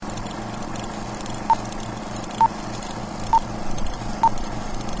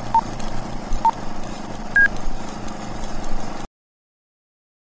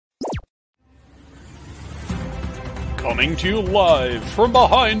Coming to you live from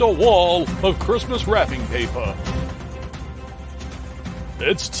behind a wall of Christmas wrapping paper.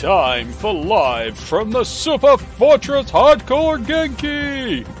 It's time for Live from the Super Fortress Hardcore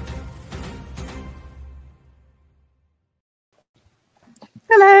Genki!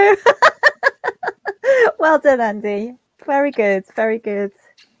 Hello! Well done, Andy. Very good, very good.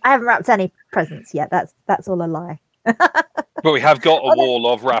 I haven't wrapped any presents yet. That's all a lie. But we have got a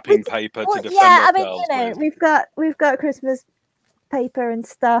wall of wrapping paper to defend ourselves with. we've got Christmas paper and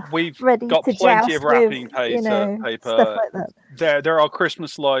stuff. We've ready got to plenty of wrapping with, paper. Stuff like that. There are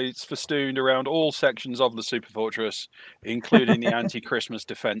Christmas lights festooned around all sections of the Super Fortress, including the anti-Christmas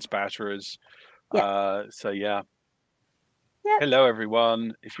defense batterers. Yeah. Yep. Hello,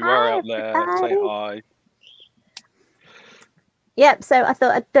 everyone. If you are out there, say hi. Yep. So I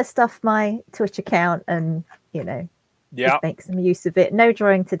thought I'd dust off my Twitch account and just make some use of it. No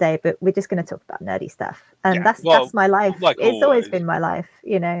drawing today, but we're just going to talk about nerdy stuff, and that's my life. It's always been my life,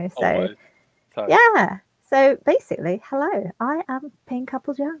 So yeah. So basically, hello. I am Pink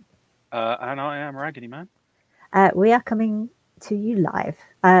Apple Jam, and I am Raggedy Man. We are coming to you live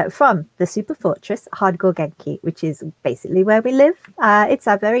from the Super Fortress Hardcore Genki, which is basically where we live. It's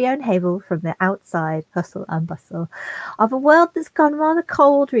our very own haven from the outside hustle and bustle of a world that's gone rather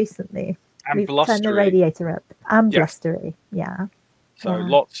cold recently. And we've blustery. turned the radiator up. And blustery, yeah. So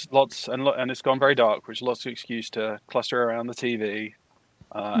lots, and it's gone very dark, which is lots of excuse to cluster around the TV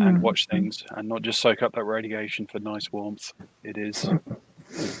and watch things, and not just soak up that radiation for nice warmth. It is.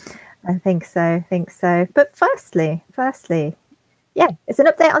 I think so. But firstly, yeah, it's an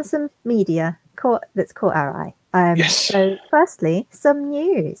update on some media that's caught our eye. Yes. So firstly, some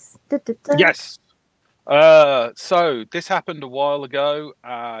news. Yes. So this happened a while ago.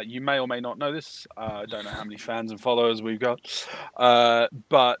 You may or may not know this. I don't know how many fans and followers we've got,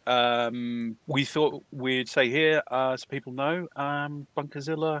 but we thought we'd say here so people know.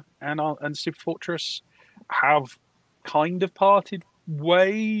 Bunkerzilla and Super Fortress have kind of parted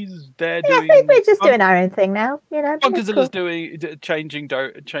ways. I think we're just doing our own thing now. Bunkerzilla's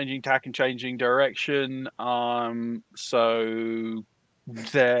changing tack and changing direction. So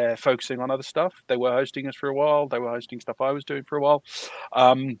they're focusing on other stuff. They were hosting us for a while. They were hosting stuff I was doing for a while.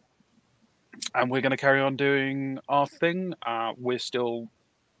 And we're going to carry on doing our thing. We're still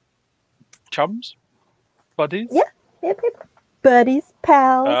chums, buddies. Yeah. Buddies,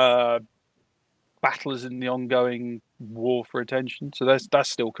 pals. Battlers in the ongoing war for attention. So that's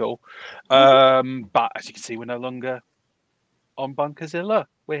still cool. But as you can see, we're no longer on Bunkerzilla.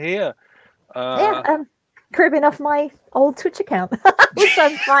 We're here. Cribbing off my old Twitch account, which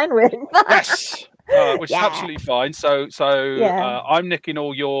I'm fine with. Yes, which is absolutely fine. So I'm nicking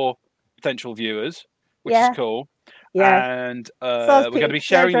all your potential viewers, which is cool. Yeah, and we're going to be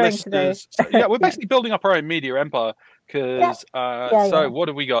sharing listeners. So, we're basically building up our own media empire. Because what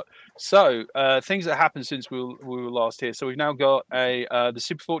have we got? So things that happened since we were last here. So we've now got the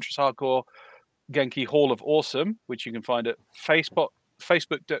Super Fortress Hardcore Genki Hall of Awesome, which you can find at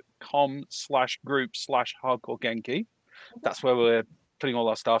facebook.com/group/hardcore Genki. That's where we're putting all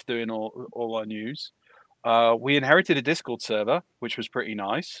our stuff, doing all our news. We inherited a Discord server, which was pretty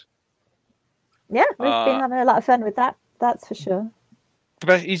nice. Yeah, we've been having a lot of fun with that. That's for sure.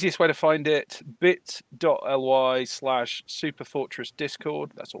 The easiest way to find it, bit.ly/Super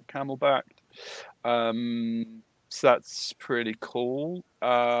Discord. That's all camel-backed. So that's pretty cool.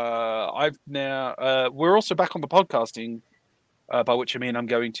 We're also back on the podcasting, by which I mean I'm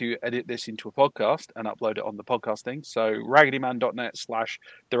going to edit this into a podcast and upload it on the podcasting. So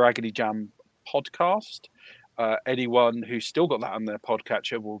raggedyman.net/the Raggedy Jam podcast. Anyone who's still got that on their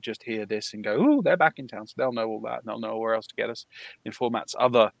podcatcher will just hear this and go, "Oh, they're back in town," so they'll know all that. And they'll know where else to get us in formats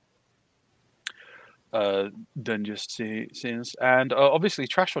other than just seeing us. And obviously,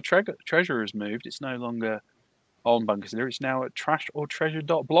 Trash or Treasure has moved. It's no longer on Bunkerzilla. It's now at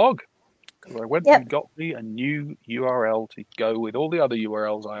trashortreasure.blog. Because I went and got me a new URL to go with all the other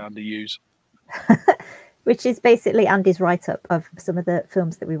URLs I underuse. Which is basically Andy's write-up of some of the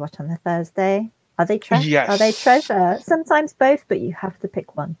films that we watch on the Thursday. Are they trash? Yes. Are they treasure? Sometimes both, but you have to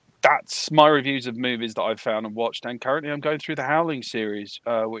pick one. That's my reviews of movies that I've found and watched. And currently I'm going through the Howling series,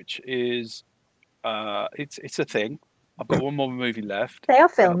 which is it's a thing. I've got one more movie left. They are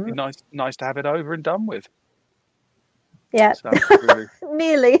films. Nice to have it over and done with. Yeah. So really...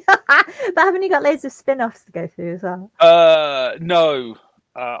 Nearly. But haven't you got loads of spin-offs to go through as well? No.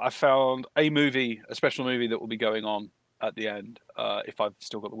 I found a special movie that will be going on at the end, if I've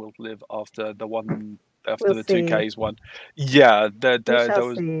still got the will to live after the 2Ks one. Yeah, there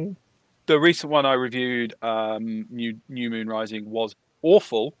was the recent one I reviewed, New Moon Rising, was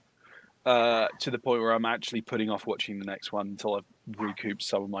awful. to the point where I'm actually putting off watching the next one until I've recouped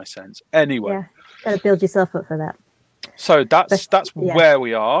some of my sense. Anyway, yeah, gotta build yourself up for that. So that's where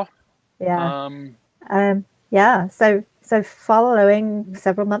we are. Yeah. Yeah. So following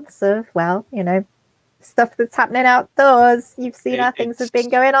several months of stuff that's happening outdoors, you've seen how things have been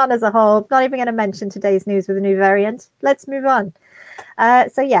going on as a whole. Not even going to mention today's news with a new variant. Let's move on.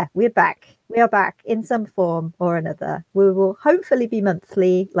 So yeah, we're back. We are back in some form or another. We will hopefully be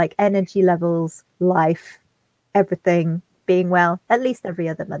monthly, like energy levels, life, everything being well, at least every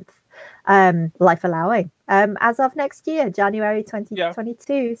other month. Life allowing. As of next year, January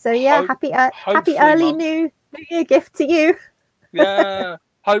 2022. Yeah. So yeah, happy early new year gift to you. Yeah.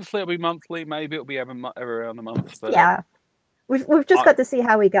 Hopefully it'll be monthly. Maybe it'll be every around a month. But yeah. We've just got to see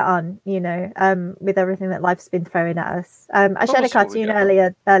how we get on, with everything that life's been throwing at us. I shared a cartoon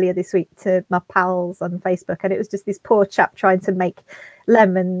earlier this week to my pals on Facebook, and it was just this poor chap trying to make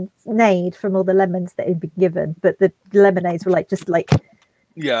lemonade from all the lemons that he'd been given, but the lemonades were they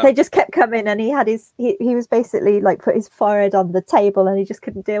just kept coming, and he had he was basically like put his forehead on the table, and he just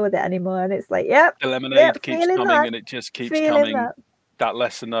couldn't deal with it anymore. And it's like, the lemonade keeps coming, and it just keeps coming. That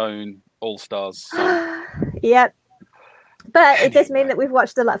lesser known All Stars. So. Yep. But it does mean that we've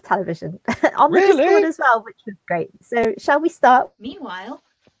watched a lot of television on the Discord as well, which was great. So shall we start? Meanwhile,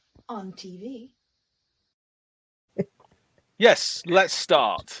 on TV. Yes, let's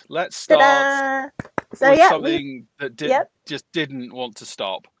start. Let's start with something that just didn't want to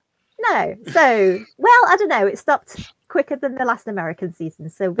stop. No. So, I don't know. It stopped quicker than the last American season.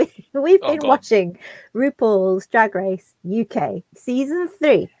 So we've been watching RuPaul's Drag Race UK season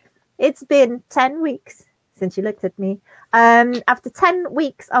 3. It's been 10 weeks since you looked at me. After 10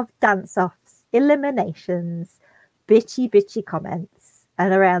 weeks of dance-offs, eliminations, bitchy comments,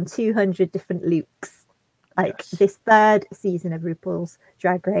 and around 200 different looks. This third season of RuPaul's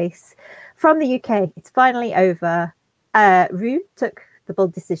Drag Race from the UK, it's finally over. Ru took the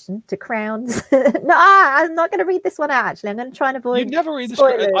bold decision to crown. No, I'm not going to read this one out. Actually, I'm going to try and avoid. You never read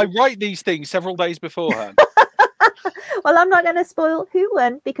the. I write these things several days beforehand. Well, I'm not going to spoil who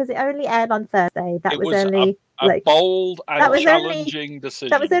won because it only aired on Thursday. That was only a bold and challenging decision.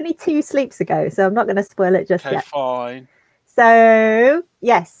 That was only 2 sleeps ago, so I'm not going to spoil it just yet. Fine. So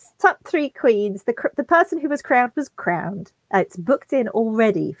yes, top 3 queens. The person who was crowned. It's booked in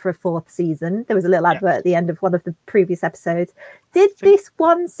already for a 4th season. There was a little advert at the end of one of the previous episodes. Did this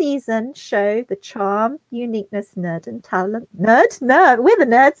one season show the charm, uniqueness, nerve and talent? We're the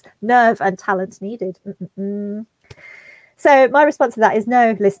nerds. Nerve and talent needed. So my response to that is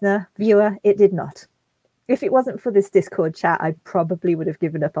no, listener, viewer, it did not. If it wasn't for this Discord chat, I probably would have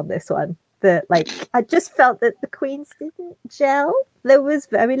given up on this one. But I just felt that the queens didn't gel. There was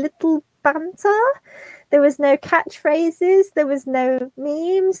very little banter. There was no catchphrases. There was no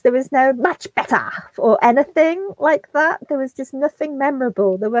memes. There was no much better or anything like that. There was just nothing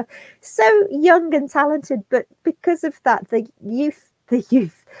memorable. They were so young and talented, but because of that, the youth.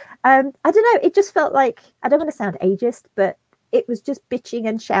 I don't know. It just felt like, I don't want to sound ageist, but it was just bitching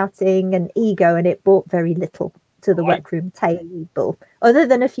and shouting and ego, and it brought very little to the workroom table, other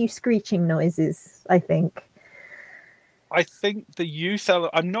than a few screeching noises. I think the youth.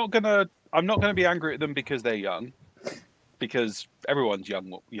 I'm not gonna be angry at them because they're young, because everyone's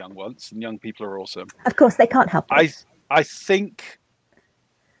young once, and young people are awesome. Of course, they can't help it. I think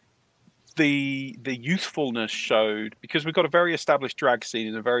the youthfulness showed, because we've got a very established drag scene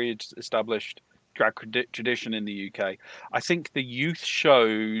and a very established drag tradition in the UK. I think the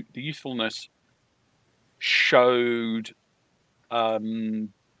youthfulness showed the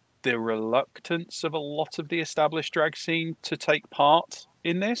reluctance of a lot of the established drag scene to take part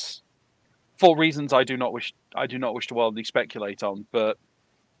in this, for reasons I do not wish to wildly speculate on, but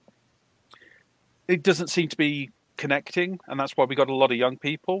it doesn't seem to be connecting, and that's why we got a lot of young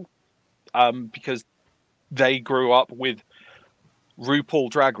people, because they grew up with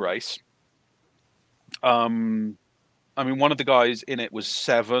RuPaul Drag Race. I mean, one of the guys in it was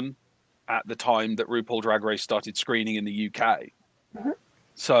 7 at the time that RuPaul Drag Race started screening in the UK. Mm-hmm.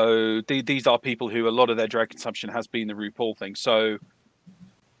 So these are people who a lot of their drag consumption has been the RuPaul thing. So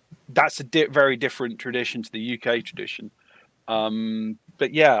that's a very different tradition to the UK tradition.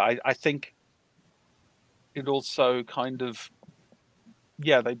 But yeah, I think it also kind of,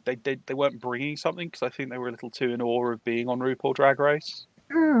 they weren't bringing something, because I think they were a little too in awe of being on RuPaul Drag Race.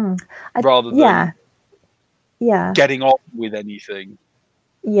 Rather than getting on with anything.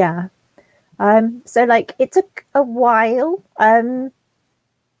 Yeah. So it took a while.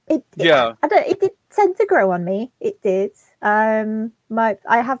 It did tend to grow on me. It did. I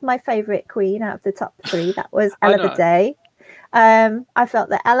have my favorite queen out of the top 3. That was Ella Bidet. I felt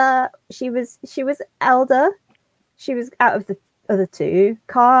that Ella, she was elder. She was out of the other two,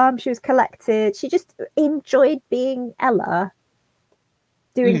 calm. She was collected. She just enjoyed being Ella,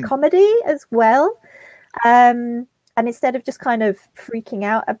 doing comedy as well. And instead of just kind of freaking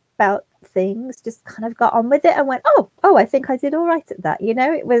out about things, just kind of got on with it and went, oh, I think I did all right at that. You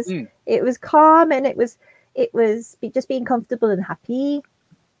know, it was calm, and it was just being comfortable and happy.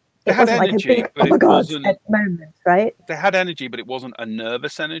 It wasn't energy, like a big, oh my God, moment, right? They had energy, but it wasn't a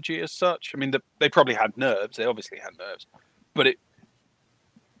nervous energy as such. I mean, they probably had nerves. They obviously had nerves, but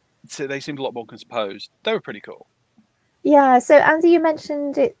they seemed a lot more composed. They were pretty cool. Yeah. So, Andy, you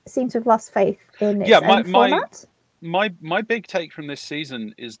mentioned it seemed to have lost faith in its own format. My big take from this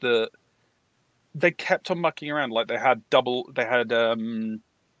season is that they kept on mucking around. Like they had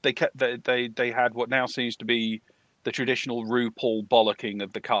what now seems to be the traditional RuPaul bollocking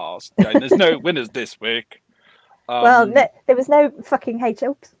of the cast. There's no winners this week. There was no fucking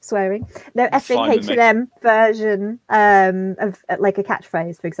swearing. No effing H&M version of like a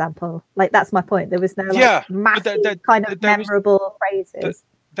catchphrase, for example. Like that's my point. There was no massive kind of memorable phrases.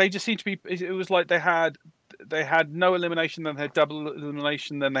 They just seemed to be. It was like they had no elimination, then they had double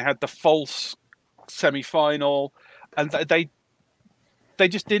elimination, then they had the false semi-final, and they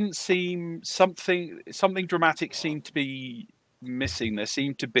just didn't seem something dramatic seemed to be missing.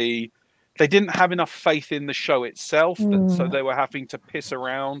 They didn't have enough faith in the show itself, so they were having to piss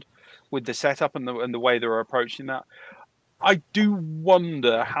around with the setup and the way they were approaching that. I do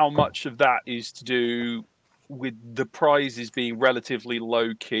wonder how much of that is to do with the prizes being relatively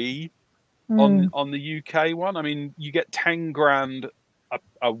low key on the UK one. I mean, you get 10 grand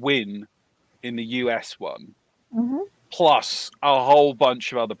a win in the US one. Plus a whole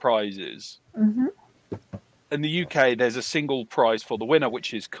bunch of other prizes. In the UK, there's a single prize for the winner,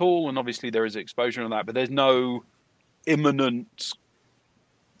 which is cool, and obviously there is exposure on that, but there's no imminent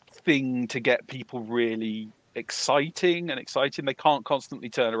thing to get people really exciting. They can't constantly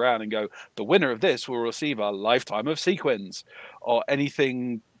turn around and go, the winner of this will receive a lifetime of sequins or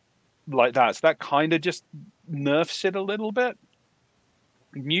anything like that. So that kind of just nerfs it a little bit,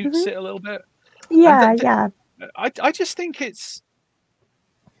 mutes it a little bit. Yeah. I just think it's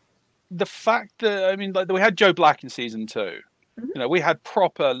the fact that, I mean, like we had Joe Black in season 2. We had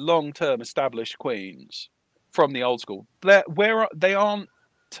proper long-term established queens from the old school. They aren't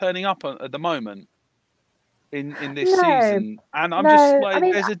turning up at the moment in this season, and I'm just like, I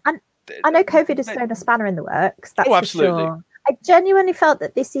mean, I know COVID has thrown a spanner in the works. That's absolutely. For sure. I genuinely felt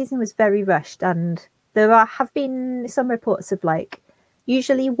that this season was very rushed, and there have been some reports of like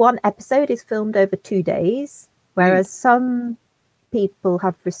usually one episode is filmed over 2 days. Whereas some people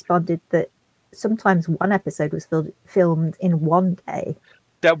have responded that sometimes one episode was filmed in 1 day.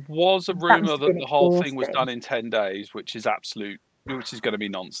 There was a rumor that the whole thing was done in 10 days, which is going to be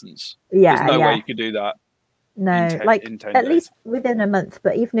nonsense. Yeah, there's no way you could do that. No, in 10 at days. Least within a month.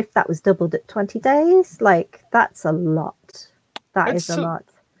 But even if that was doubled at 20 days, like that's a lot. It's a lot.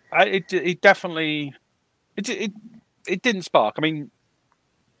 It definitely it didn't spark. I mean,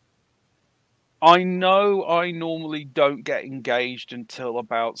 I know I normally don't get engaged until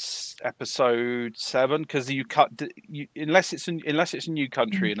about episode 7 because unless it's a new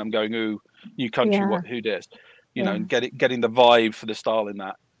country and I'm going, ooh, new country, who this, and getting the vibe for the style in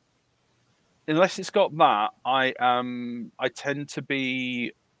that. Unless it's got that, I tend to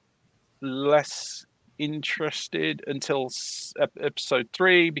be less interested until episode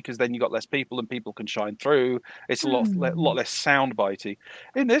 3 because then you got less people and people can shine through. It's a lot less soundbitey.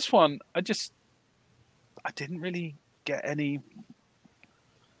 In this one, I didn't really get any.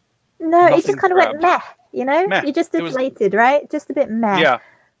 No, it just kind of went meh, Meh. You just deflated, right? Just a bit meh. Yeah.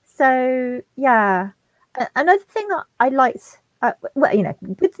 So, yeah. Another thing that I liked,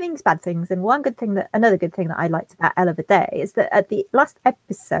 good things, bad things. And another good thing that I liked about Elle of a Day is that at the last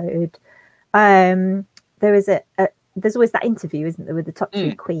episode, there's always that interview, isn't there, with the top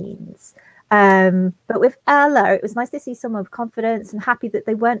 3 queens. But with Ella, it was nice to see someone with confidence and happy that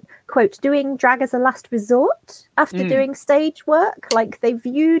they weren't, quote, doing drag as a last resort after doing stage work. Like they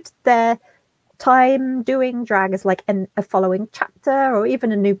viewed their time doing drag as like a following chapter or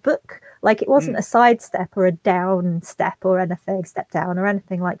even a new book. Like it wasn't a sidestep or a down step or anything, step down or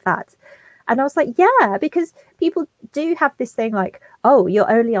anything like that. And I was like, yeah, because people do have this thing like, oh, you're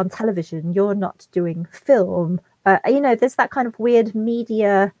only on television, you're not doing film. There's that kind of weird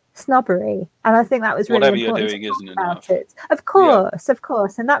media snobbery, and I think that was really whatever important you're doing isn't about enough. It. Of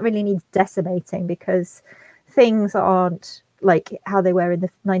course, and that really needs decimating because things aren't like how they were in the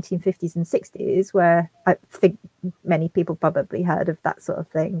 1950s and 60s, where I think many people probably heard of that sort of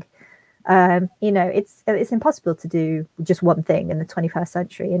thing. It's impossible to do just one thing in the 21st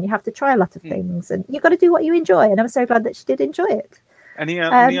century, and you have to try a lot of things, and you've got to do what you enjoy. And I'm so glad that she did enjoy it. Any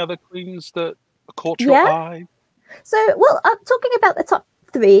other queens that caught your eye? So, well, I'm talking about the top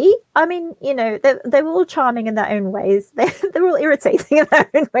 3. I mean, they were all charming in their own ways. They're all irritating in their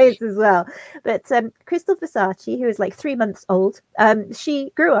own ways as well. But Crystal Versace, who is like 3 months old,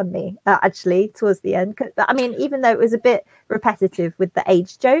 she grew on me actually towards the end. I mean, even though it was a bit repetitive with the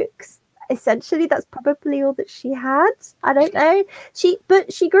age jokes, essentially that's probably all that she had. I don't know.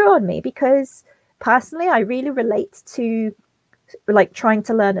 But she grew on me because personally, I really relate to like trying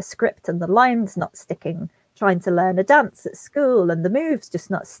to learn a script and the lines not sticking. Trying to learn a dance at school and the moves just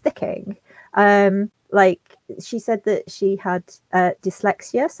not sticking. Like she said that she had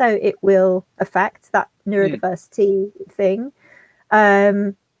dyslexia, so it will affect that neurodiversity thing.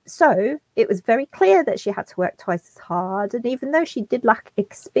 So it was very clear that she had to work twice as hard. And even though she did lack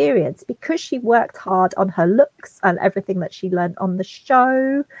experience, because she worked hard on her looks and everything that she learned on the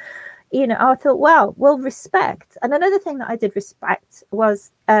show, I thought, wow, well, respect. And another thing that I did respect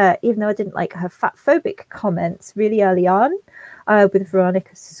was, even though I didn't like her fat phobic comments really early on with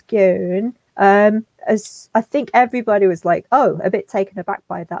Veronica Scone, as I think everybody was like, oh, a bit taken aback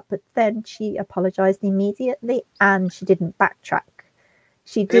by that. But then she apologized immediately and she didn't backtrack.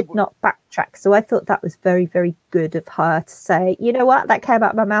 She did not backtrack. So I thought that was very, very good of her to say, you know what, that came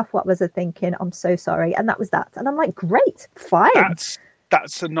out of my mouth. What was I thinking? I'm so sorry. And that was that. And I'm like, great, fine.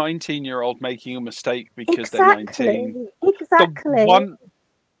 That's a 19-year-old making a mistake because they're 19. Exactly.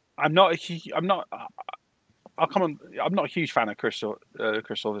 I'm not a huge fan of Crystal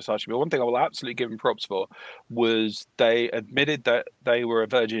Versace, but one thing I will absolutely give them props for was they admitted that they were a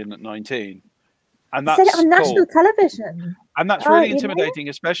virgin at 19. And that's said it on national television. And that's really intimidating,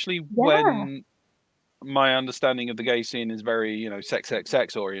 especially when my understanding of the gay scene is very, sex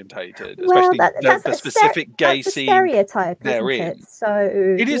orientated, especially the specific gay scene stereotype therein. Isn't it?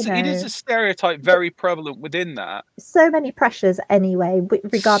 So it is a stereotype very prevalent within that. So many pressures anyway,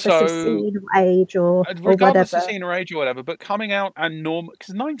 regardless of scene or age or regardless of scene or age or whatever. But coming out and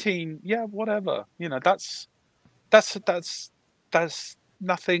because 19, whatever, that's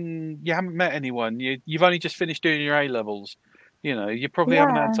nothing. You haven't met anyone. You've only just finished doing your A levels. You probably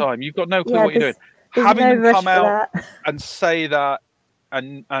haven't had time. You've got no clue what you're doing. Having them come out and say that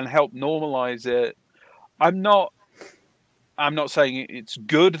and help normalize it. I'm not saying it's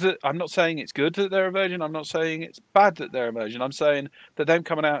good that they're a virgin. I'm not saying it's bad that they're a virgin. I'm saying that them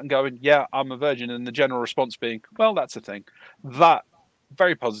coming out and going, yeah, I'm a virgin, and the general response being, well, that's a thing. That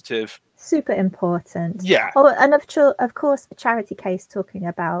very positive. Super important. Yeah. Oh, and of course, a charity case talking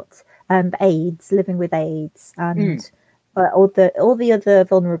about AIDS, living with AIDS, and all the other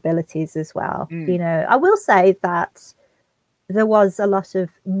vulnerabilities as well. I will say that there was a lot of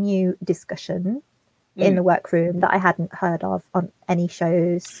new discussion in the workroom that I hadn't heard of on any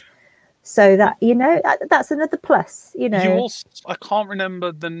shows. So that that's another plus. I can't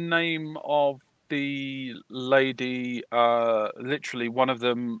remember the name of the lady. Literally, one of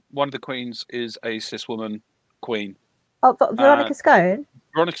the queens is a cis woman queen. Oh, Veronica Scone.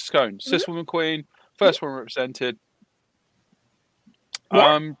 Veronica Scone, cis woman queen, first one represented.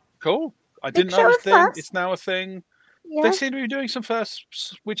 Cool. I didn't know it was a thing. It's now a thing. Yeah. They seem to be doing some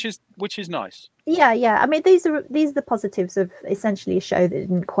firsts, which is nice. Yeah. I mean, these are the positives of essentially a show that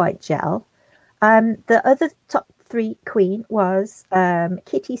didn't quite gel. The other top 3 queen was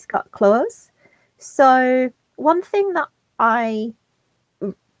Kitty Scott-Claus. So one thing that I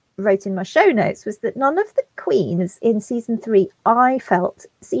wrote in my show notes was that none of the queens in season 3 I felt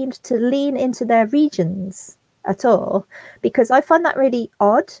seemed to lean into their regions at all, because I find that really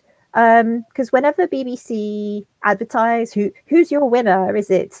odd. Because whenever BBC advertise who's your winner, is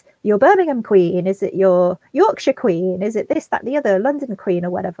it your Birmingham queen, is it your Yorkshire queen, is it this, that, the other, London queen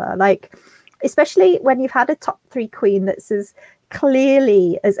or whatever, like, especially when you've had a top 3 queen that's as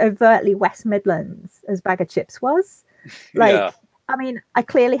clearly, as overtly West Midlands as Bag of Chips was. Like, I mean, I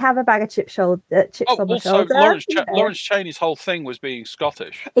clearly have a bag of chips on my shoulder. Lawrence Chaney's whole thing was being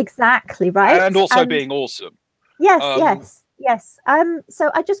Scottish. Exactly, right. And also being awesome. Yes.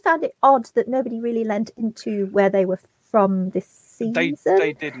 So I just found it odd that nobody really lent into where they were from this season.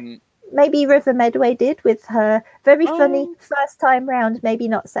 They didn't. Maybe River Medway did with her very funny first time round, maybe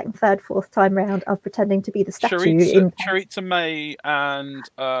not second, third, fourth time round of pretending to be the statue. Charitza May and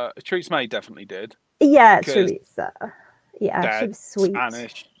Charitza May definitely did. Yeah, Charitza. Yeah, she was sweet.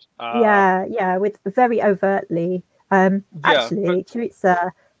 Spanish. With very overtly. Actually,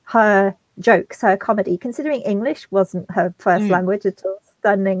 Charitza, her jokes, her comedy, considering English wasn't her first language at all,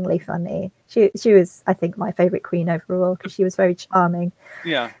 stunningly funny. She was, I think, my favorite queen overall because she was very charming.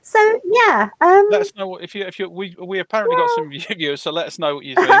 Yeah. So yeah, let us know if you we apparently got some viewers, so let us know what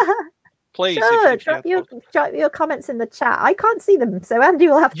you think. Please, sure, drop your comments in the chat. I can't see them, so Andy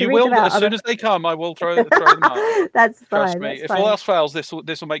will have to read them out. As soon as they come, I will throw them up. That's fine. Trust me. If all else fails, this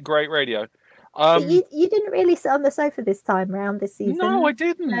will make great radio. You didn't really sit on the sofa this time round this season. No, I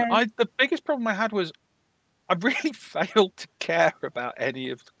didn't. No. The biggest problem I had was I really failed to care about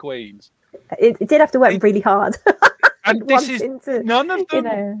any of the queens. It did have to work really hard. And this is none of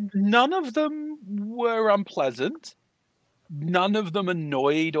them. None of them were unpleasant. None of them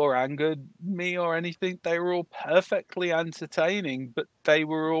annoyed or angered me or anything. They were all perfectly entertaining, but they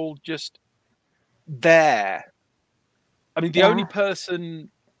were all just there. I mean, the only person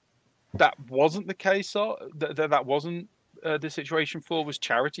that wasn't the case that wasn't the situation for was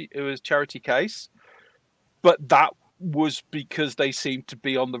Charity. It was Charity Case, but that was because they seemed to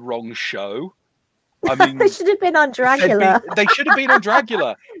be on the wrong show. I mean, they should have been on Dragula. They should have been on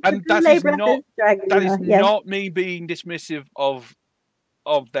Dragula, and that is not me being dismissive of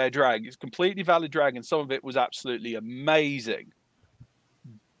their drag. It's completely valid drag, and some of it was absolutely amazing.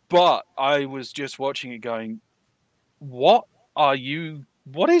 But I was just watching it, going, "What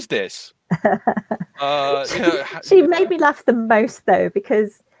is this?" She made me laugh the most though,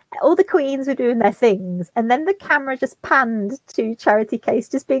 because all the queens were doing their things, and then the camera just panned to Charity Case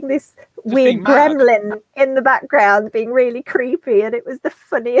just being this weird gremlin in the background, being really creepy, and it was the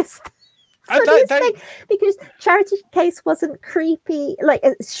funniest thing, because Charity Case wasn't creepy, like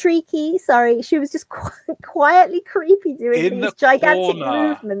shrieky. Sorry, she was just quietly creepy, doing these gigantic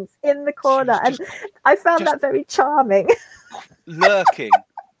movements in the corner, and I found that very charming. Lurking.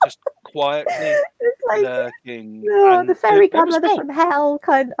 Just quietly lurking. No, the fairy godmother from hell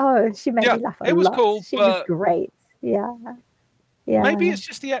kind. She made me laugh a lot. It was cool. She was great. Yeah. Maybe it's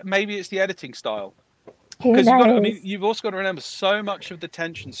just the editing style. Because you've also got to remember, so much of the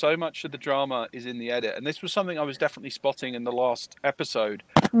tension, so much of the drama is in the edit, and this was something I was definitely spotting in the last episode.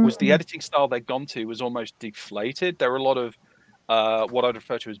 Was the editing style they'd gone to was almost deflated. There were a lot of what I'd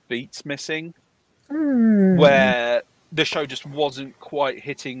refer to as beats missing, where the show just wasn't quite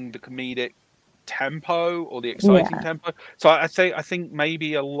hitting the comedic tempo or the exciting tempo. So I think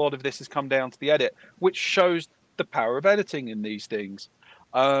maybe a lot of this has come down to the edit, which shows the power of editing in these things.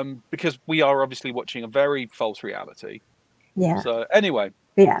 Because we are obviously watching a very false reality. Yeah. So anyway,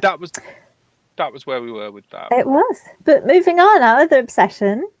 that was where we were with that. It was. But moving on, our other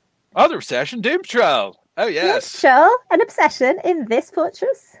obsession, Doom Patrol. Oh yes. Doom Patrol, an obsession in this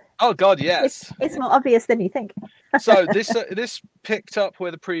fortress. Oh God, yes. It's more obvious than you think. So this picked up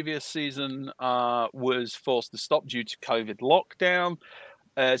where the previous season was forced to stop due to COVID lockdown.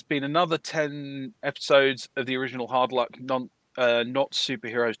 It's been another 10 episodes of the original Hard Luck, not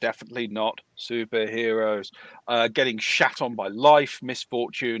superheroes, definitely not superheroes, getting shat on by life,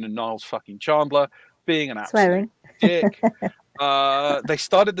 Misfortune, and Niles fucking Chandler being an absolute dick. They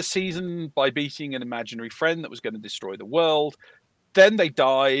started the season by beating an imaginary friend that was going to destroy the world. Then they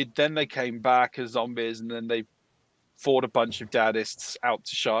died. Then they came back as zombies, and then they fought a bunch of dadists out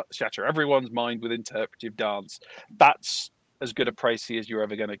to shatter everyone's mind with interpretive dance. That's as good a précis as you're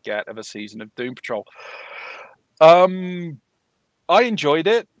ever going to get of a season of Doom Patrol. I enjoyed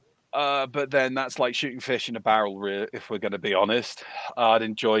it, but then that's like shooting fish in a barrel, if we're going to be honest. I'd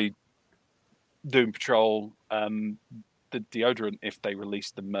enjoy Doom Patrol, the deodorant, if they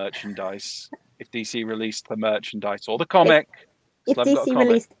released the merchandise. If DC released the merchandise or the comic. If DC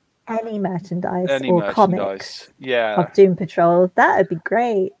released any merchandise comics of Doom Patrol, that would be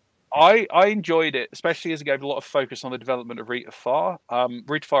great. I enjoyed it, especially as it gave a lot of focus on the development of Rita Farr.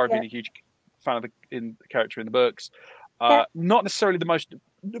 Rita Farr had been a huge fan of the character in the books. Not necessarily the most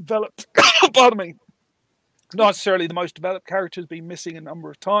developed. Pardon me. Not necessarily the most developed character, has been missing a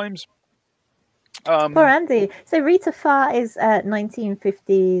number of times. Poor Andy. So Rita Farr is a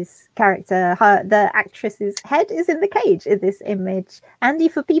 1950s character. The actress's head is in the cage in this image. Andy,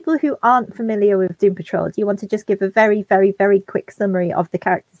 for people who aren't familiar with Doom Patrol, do you want to just give a very, very, very quick summary of the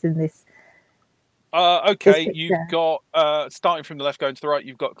characters in this? Okay, you've got, starting from the left going to the right,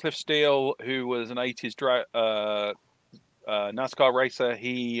 you've got Cliff Steele, who was an 80s NASCAR racer.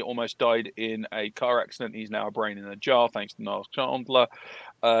 He almost died in a car accident. He's now a brain in a jar thanks to Niles Chandler.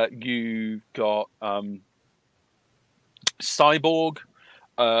 You've got Cyborg.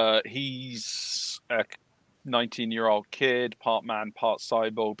 He's a 19-year-old kid, part man, part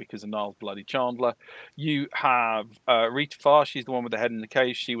cyborg because of Niles bloody Chandler. You have Rita Farr. She's the one with the head in the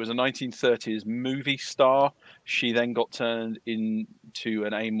cage. She was a 1930s movie star. She then got turned into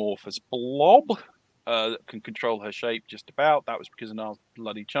an amorphous blob that can control her shape just about. That was because of our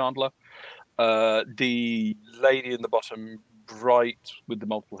bloody Chandler. The lady in the bottom right with the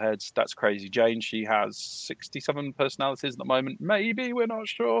multiple heads, that's Crazy Jane. She has 67 personalities at the moment. Maybe, we're not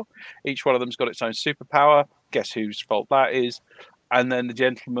sure. Each one of them's got its own superpower. Guess whose fault that is? And then the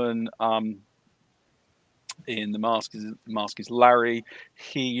gentleman in the mask is Larry.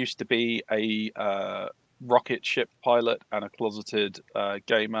 He used to be a rocket ship pilot and a closeted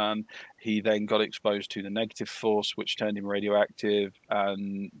gay man. He then got exposed to the negative force, which turned him radioactive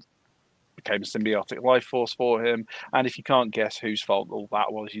and became a symbiotic life force for him. And if you can't guess whose fault all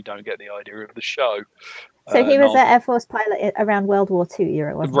that was, you don't get the idea of the show. So he was an Air Force pilot around World War II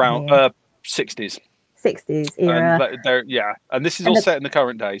era, wasn't around, he? 60s. 60s era. And this is all set in the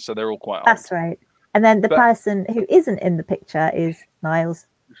current day, so they're all quite old. That's right. And then the person who isn't in the picture is Niles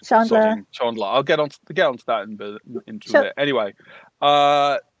Chandler. I'll get onto that in a bit. Anyway.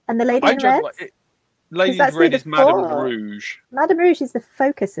 And the lady in red? Lady in red is Madame Rouge. Madame Rouge is the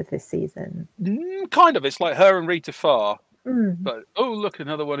focus of this season. Kind of. It's like her and Rita Farr. Mm. But, look,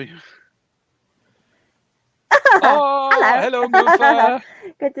 another one of you. Hello, Moofa.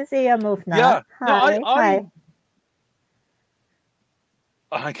 Good to see you, Moof. Yeah. Hi. No, hi.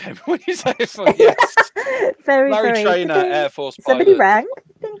 Okay, when you say it, yes. Very, Larry very. Trainer, Air Force pilot. Somebody rang.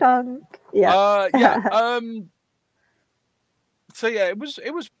 Ding dong. Yeah. So yeah, it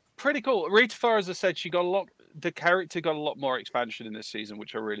was pretty cool. Rita Farr, as I said, the character got a lot more expansion in this season,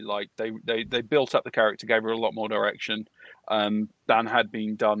 which I really liked. They built up the character, gave her a lot more direction than had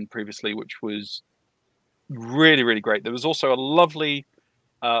been done previously, which was really, really great. There was also a lovely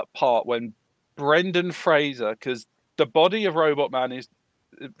part when Brendan Fraser, because the body of Robot Man is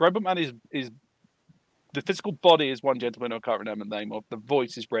the physical body is one gentleman I can't remember the name of. The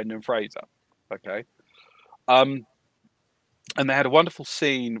voice is Brendan Fraser. Okay. And they had a wonderful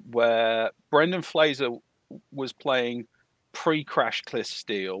scene where Brendan Fraser was playing pre-crash Cliff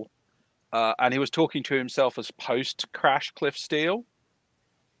Steele, and he was talking to himself as post-crash Cliff Steele.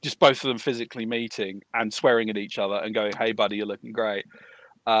 Just both of them physically meeting and swearing at each other and going, "Hey, buddy, you're looking great."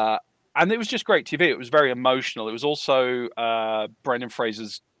 And it was just great TV. It was very emotional. It was also Brendan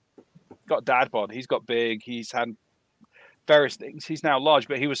Fraser's got dad bod. He's got big. He's had various things. He's now large,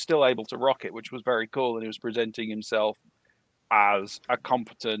 but he was still able to rock it, which was very cool. And he was presenting himself as a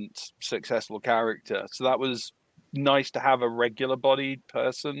competent, successful character. So that was nice to have a regular-bodied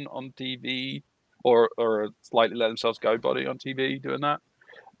person on TV, or a slightly let themselves go body on TV doing that.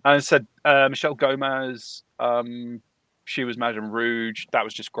 And I said Michelle Gomez. She was Madame Rouge. That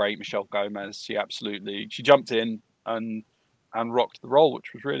was just great. Michelle Gomez. She jumped in and rocked the role,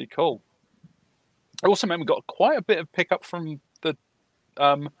 which was really cool. It also meant we got quite a bit of pickup from the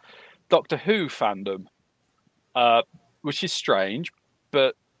Doctor Who fandom, which is strange,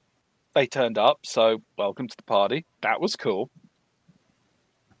 but they turned up. So welcome to the party. That was cool.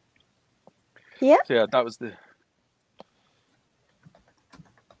 Yeah. So yeah, that was the.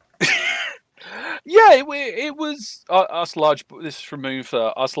 Yeah, it was us large. This is from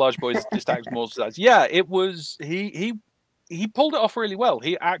Moofa. Us large boys just act more size. Yeah, it was. He pulled it off really well.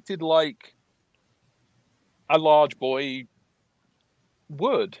 He acted like a large boy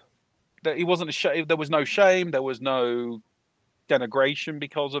would. That he wasn't ashamed. There was no shame. There was no denigration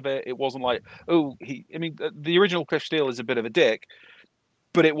because of it. It wasn't like, the original Cliff Steele is a bit of a dick,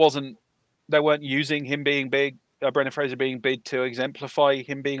 but it wasn't. They weren't using him being big. Brendan Fraser being big to exemplify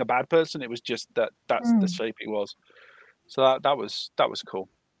him being a bad person. It was just that's the shape he was. So that was cool.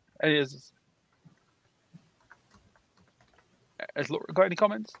 And has Laura got any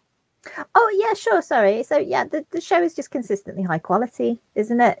comments? Oh yeah, sure. Sorry. So yeah, the show is just consistently high quality,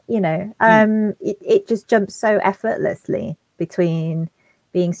 isn't it? It just jumps so effortlessly between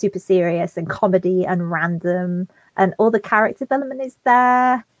being super serious and comedy and random, and all the character development is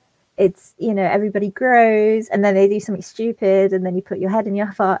there. It's, everybody grows and then they do something stupid and then you put your head in your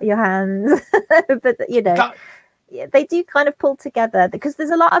hands. But, they do kind of pull together because there's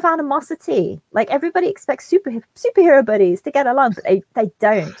a lot of animosity. Like everybody expects superhero buddies to get along, but they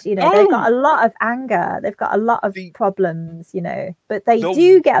don't. They've got a lot of anger. They've got a lot of problems, but they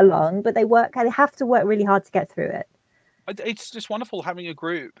do get along, but they have to work really hard to get through it. It's just wonderful having a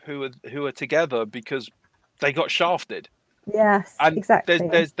group who are together because they got shafted. Yes, and exactly.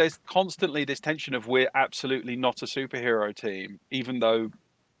 There's constantly this tension of we're absolutely not a superhero team, even though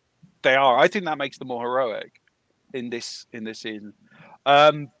they are. I think that makes them more heroic in this season.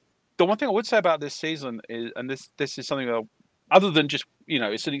 The one thing I would say about this season is, and this is something that, other than just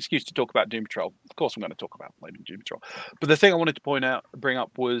it's an excuse to talk about Doom Patrol. Of course, I'm going to talk about Doom Patrol. But the thing I wanted to bring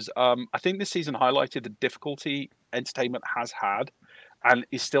up was I think this season highlighted the difficulty entertainment has had and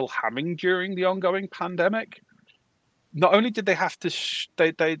is still having during the ongoing pandemic. Not only did they have to,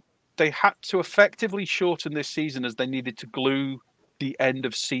 they had to effectively shorten this season as they needed to glue the end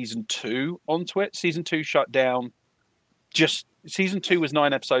of season 2 onto it. Season 2 shut down. Season 2 was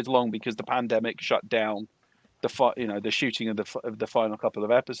 9 episodes long because the pandemic shut down the shooting of the final couple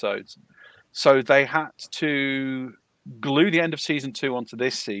of episodes. So they had to glue the end of season 2 onto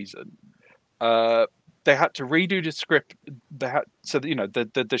this season. They had to redo the script. The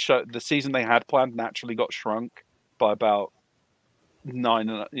season they had planned naturally got shrunk by about 9,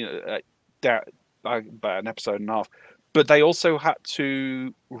 about an episode and a half. But they also had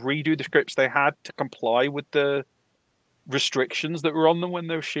to redo the scripts they had to comply with the restrictions that were on them when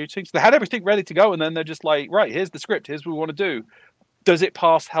they were shooting. So they had everything ready to go, and then they're just like, right, here's the script, here's what we want to do. Does it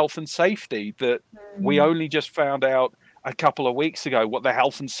pass health and safety? That we only just found out a couple of weeks ago what the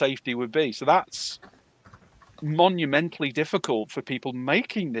health and safety would be. So that's monumentally difficult for people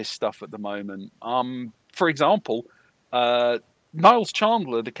making this stuff at the moment. For example, Niles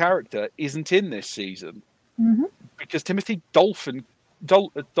Chandler, the character, isn't in this season because Timothy Dalton,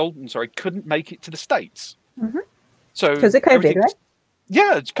 couldn't make it to the States. So because of COVID, right?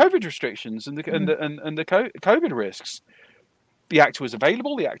 Yeah, it's COVID restrictions and the COVID risks. The actor was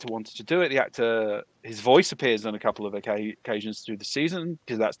available. The actor wanted to do it. His voice appears on a couple of occasions through the season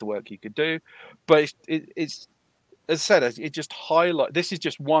because that's the work he could do. But it's as I said, it just highlights. This is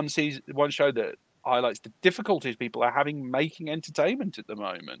just one show that highlights the difficulties people are having making entertainment at the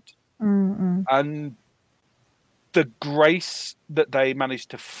moment, and the grace that they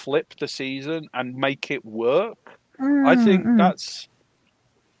managed to flip the season and make it work. I think that's.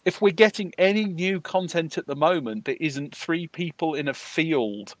 If we're getting any new content at the moment that isn't 3 people in a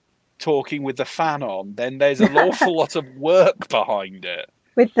field talking with the fan on, then there's an awful lot of work behind it.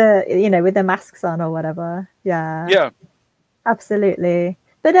 With the masks on or whatever. Yeah, absolutely.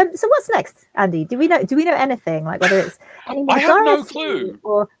 But so what's next, Andy? Do we know anything, like whether it's any more I have no clue,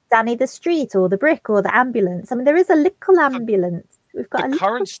 or Danny the Street or the Brick or the ambulance? I mean, there is a little ambulance. We've got the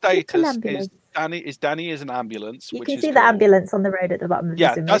current status is Danny is an ambulance. You can see the ambulance on the road at the bottom of the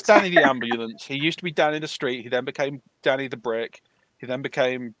image. That's Danny the ambulance. He used to be Danny the Street. He then became Danny the Brick. He then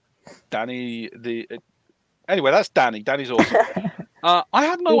became Danny the. Anyway, that's Danny. Danny's awesome. I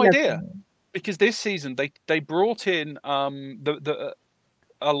have no idea because this season they brought in a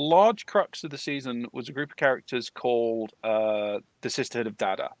large crux of the season was a group of characters called the Sisterhood of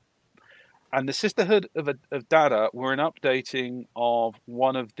Dada. And the Sisterhood of Dada were an updating of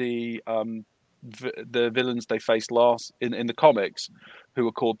one of the villains they faced last in the comics, who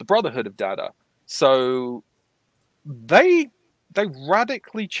were called the Brotherhood of Dada. So they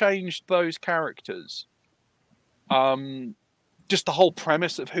radically changed those characters. Just the whole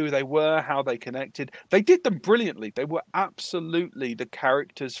premise of who they were, how they connected. They did them brilliantly. They were absolutely the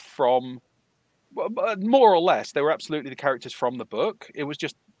characters from, more or less, they were absolutely the characters from the book. It was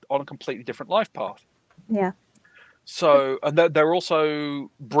just on a completely different life path. Yeah. So, and they're also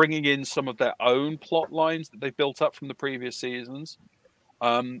bringing in some of their own plot lines that they built up from the previous seasons.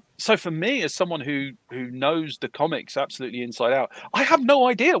 So for me, as someone who knows the comics absolutely inside out, I have no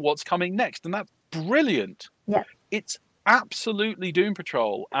idea what's coming next, and that's brilliant. Yeah. It's absolutely Doom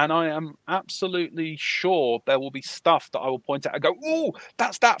Patrol, and I am absolutely sure there will be stuff that I will point out and go, "Oh,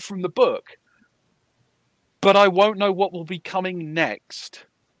 that's that from the book," but I won't know what will be coming next.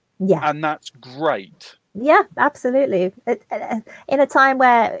 Yeah, and that's great. Yeah, absolutely. In a time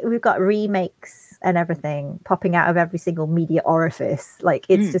where we've got remakes and everything popping out of every single media orifice, like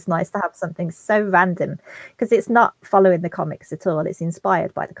it's just nice to have something so random because it's not following the comics at all. It's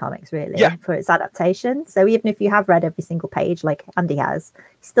inspired by the comics, really, for its adaptation. So even if you have read every single page, like Andy has, you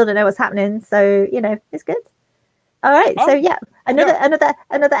still don't know what's happening. So it's good. All right. So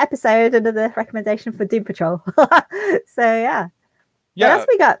another episode, another recommendation for Doom Patrol. So yeah. Yeah, what else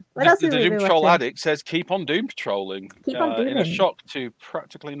we got? What else the Doom Patrol addict says, "Keep on Doom Patrolling." Keep on doing in a shock to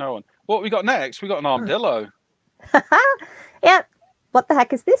practically no one. What we got next? We got an armadillo. Yeah. What the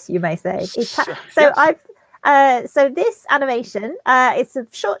heck is this? You may say. So this animation, it's a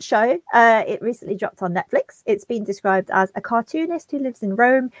short show. It recently dropped on Netflix. It's been described as a cartoonist who lives in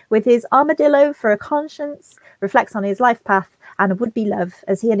Rome with his armadillo for a conscience, reflects on his life path and a would-be love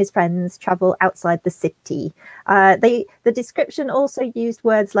as he and his friends travel outside the city. The description also used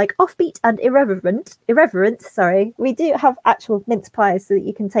words like offbeat and irreverent. We do have actual mince pies so that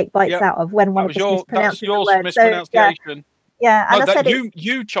you can take bites out of when one of us mispronounces the word. Mispronunciation. Yeah, and I said you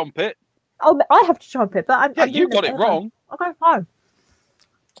chomp it. Oh, I have to chomp it, but you got it wrong. Okay, fine.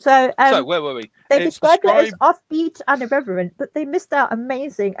 So where were we? They described it as offbeat and irreverent, but they missed out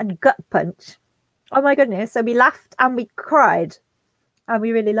amazing and gut punch. Oh my goodness! So we laughed and we cried. and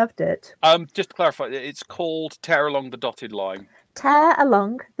we really loved it. Just to clarify, it's called Tear Along the Dotted Line. Tear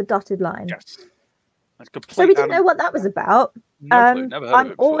Along the Dotted Line. Yes. So we didn't know what that was about. No clue. Never heard of it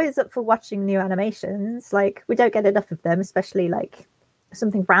before. Always up for watching new animations. Like, we don't get enough of them, especially like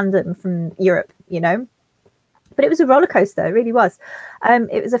something random from Europe, you know. But it was a roller coaster, it really was.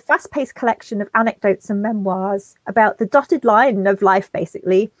 It was a fast-paced collection of anecdotes and memoirs about the dotted line of life,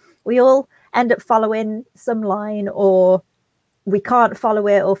 basically. We all end up following some line, or we can't follow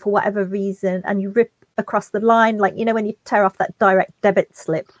it, or for whatever reason, and you rip across the line, like, you know, when you tear off that direct debit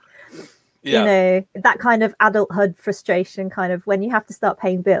slip. Yeah. You know, that kind of adulthood frustration, kind of when you have to start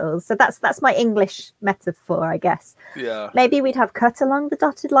paying bills. So that's my English metaphor, I guess. Yeah. Maybe we'd have cut along the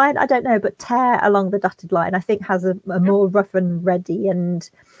dotted line. I don't know, but tear along the dotted line, I think, has a more rough and ready and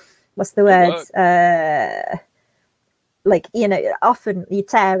what's the word? Like, you know, often you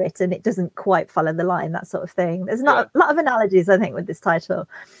tear it and it doesn't quite follow the line, that sort of thing. There's not a lot of analogies, I think, with this title.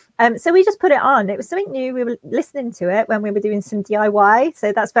 So we just put it on. It was something new. We were listening to it when we were doing some DIY.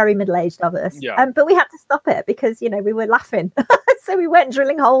 So that's very middle-aged of us. Yeah. But we had to stop it because, you know, we were laughing. So we weren't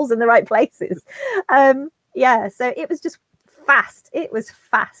drilling holes in the right places. So it was just fast. It was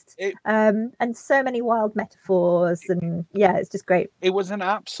fast. And so many wild metaphors. And yeah, it's just great. It was an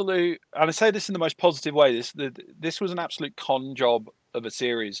absolute, and I say this in the most positive way, this was an absolute con job of a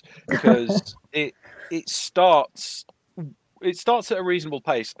series, because it starts at a reasonable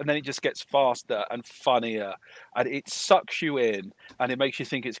pace, and then it just gets faster and funnier, and it sucks you in, and it makes you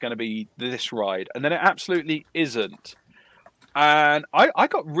think it's going to be this ride, and then it absolutely isn't. And I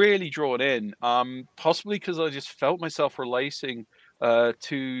got really drawn in, possibly because I just felt myself relating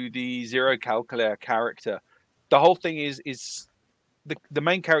to the Zero Calculaire character. The whole thing is the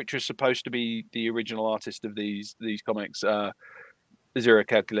main character is supposed to be the original artist of these comics, Zero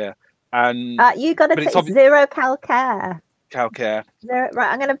Calculaire, and you got to take Zero Calculaire. Calculaire. Right,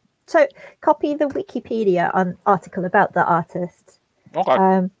 I'm going to copy the Wikipedia article about the artist.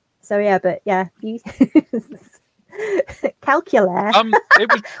 Okay. You Calculaire.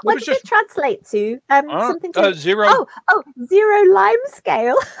 What did it translate to? Something to zero. Zero lime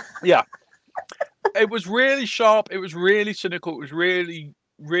scale. Yeah. It was really sharp. It was really cynical. It was really,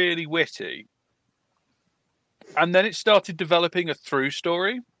 really witty. And then it started developing a through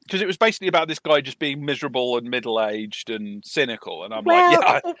story, because it was basically about this guy just being miserable and middle-aged and cynical. And I'm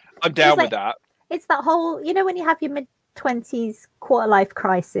I'm down with that. It's that whole, you know, when you have your mid-20s quarter-life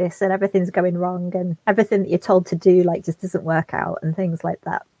crisis and everything's going wrong and everything that you're told to do, like, just doesn't work out and things like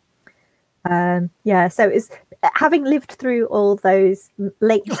that. So it's having lived through all those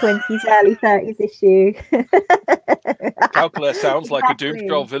late 20s, early 30s issue. Calculaire sounds like a Doom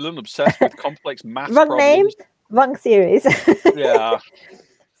Patrol villain obsessed with complex math Wrong problems. Name, wrong series. Yeah.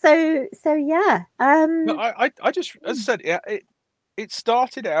 So yeah. I just, as I said, it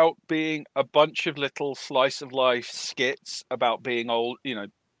started out being a bunch of little slice of life skits about being old, you know,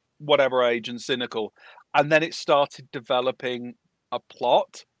 whatever age and cynical, and then it started developing a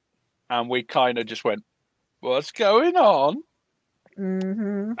plot. And we kind of just went, what's going on?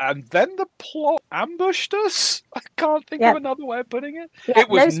 Mm-hmm. And then the plot ambushed us. I can't think of another way of putting it. Yeah, it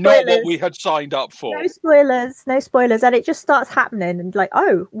was not what we had signed up for. No spoilers. And it just starts happening. And like,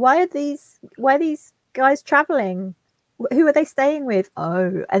 oh, why are these guys traveling? Who are they staying with?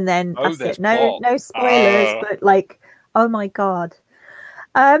 Oh, and then that's it. No spoilers, but like, oh my God.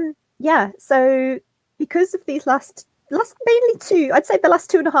 So because of these last mainly two, I'd say the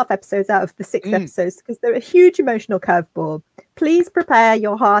last 2.5 episodes out of the 6 episodes, because they're a huge emotional curveball. Please prepare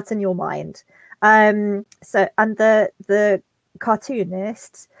your heart and your mind. And the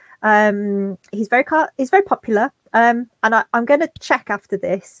cartoonist, he's very popular. And I'm going to check after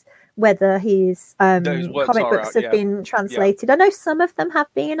this whether his comic books have been translated. I know some of them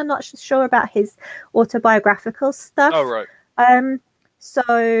have been. I'm not sure about his autobiographical stuff. Oh, right.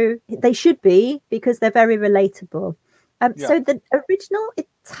 So they should be, because they're very relatable. So the original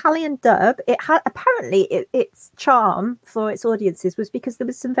Italian dub, it had apparently its charm for its audiences was because there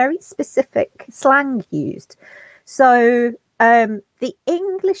was some very specific slang used. So the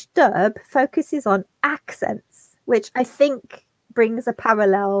English dub focuses on accents, which I think brings a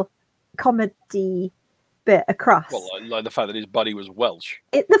parallel comedy bit across. Well, like the fact that his buddy was Welsh.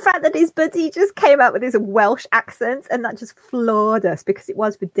 The fact that his buddy just came out with his Welsh accent, and that just floored us because it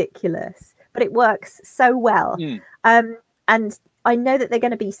was ridiculous. But it works so well. And I know that there are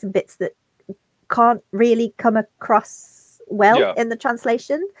going to be some bits that can't really come across well in the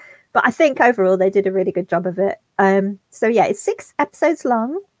translation. But I think overall they did a really good job of it. It's 6 episodes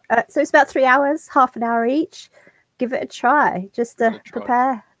long. So it's about 3 hours, half an hour each. Give it a try. Just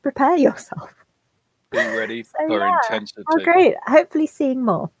prepare yourself. Be ready for intensity. Oh, great. Hopefully seeing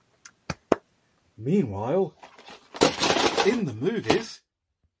more. Meanwhile, in the movies...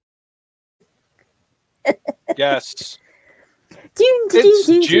 Yes. June.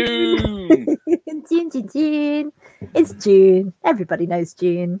 June. It's June. Everybody knows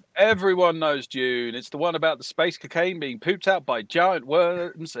June. Everyone knows June. It's the one about the space cocaine being pooped out by giant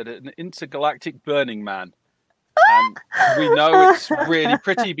worms at an intergalactic Burning Man. And we know it's really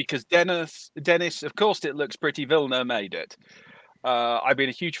pretty because Dennis, of course it looks pretty. Villeneuve made it. I've been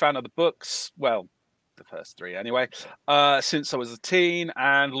a huge fan of the books. Well, the first 3 anyway, since I was a teen,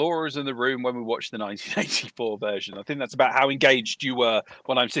 and Laura's in the room when we watched the 1984 version. I think that's about how engaged you were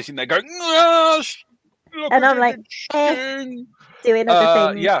when I'm sitting there going, and I'm like, doing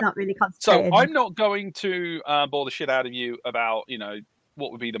other things, not really concentrating. So I'm not going to bore the shit out of you about,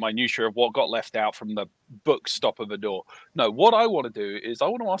 what would be the minutiae of what got left out from the book stop of a door. No, what I want to do is I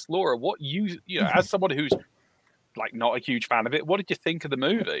want to ask Laura what you as someone who's like not a huge fan of it, what did you think of the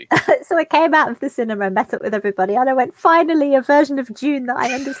movie? So I came out of the cinema and met up with everybody, and I went, finally, a version of June that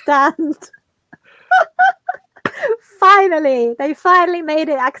I understand. Finally, they finally made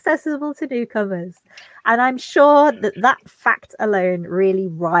it accessible to newcomers. And I'm sure that fact alone really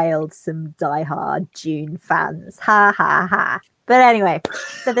riled some diehard June fans. Ha ha ha. But anyway,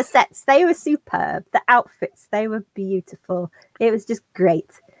 so the sets, they were superb. The outfits, they were beautiful. It was just great.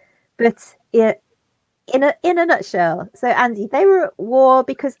 But in a nutshell, so Andy, they were at war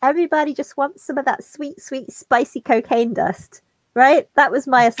because everybody just wants some of that sweet, spicy cocaine dust, right? That was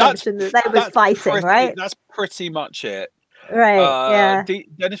my assumption, that they were fighting, right? That's pretty much it. Right,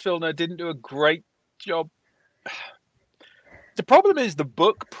 Denis Villeneuve didn't do a great job. The problem is the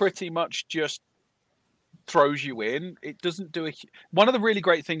book pretty much just throws you in. It doesn't do one of the really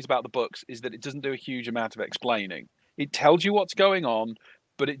great things about the books is that it doesn't do a huge amount of explaining. It tells you what's going on,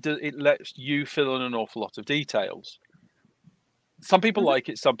 but it lets you fill in an awful lot of details. Some people like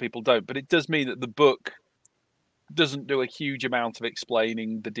it, some people don't, but it does mean that the book doesn't do a huge amount of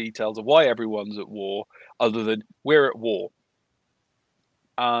explaining the details of why everyone's at war, other than we're at war.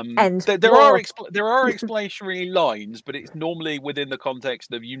 And there are explanatory lines, but it's normally within the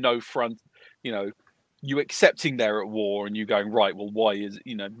context of you accepting they're at war and you going, right, well, why is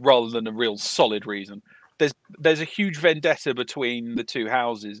rather than a real solid reason. There's a huge vendetta between the two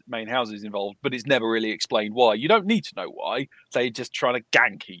main houses involved, but it's never really explained why. You don't need to know why. They're just trying to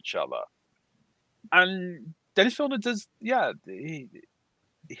gank each other. And Denis Villeneuve does,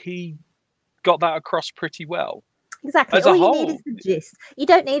 he got that across pretty well. Exactly. All you need is the gist. You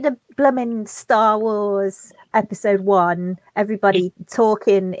don't need a blooming Star Wars Episode 1, everybody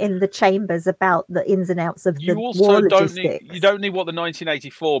talking in the chambers about the ins and outs of the war logistics. You don't need what the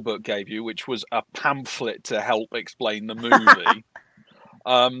 1984 book gave you, which was a pamphlet to help explain the movie.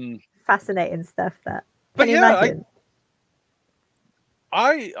 Fascinating stuff, that. But yeah,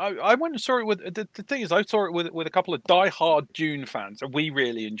 I went and saw it with the thing is I saw it with a couple of diehard Dune fans, and we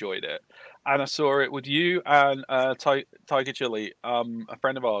really enjoyed it. And I saw it with you and Tiger Chili, a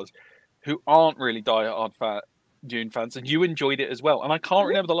friend of ours, who aren't really diehard Dune fans, and you enjoyed it as well. And I can't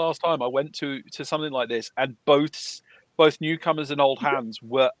remember the last time I went to something like this, and both newcomers and old hands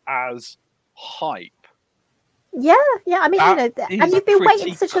were as hype. Yeah. I mean, and you've been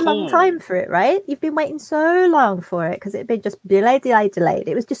waiting such a long time for it, right? You've been waiting so long for it because it had been just delayed.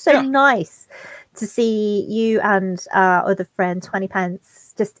 It was just so nice to see you and our other friend 20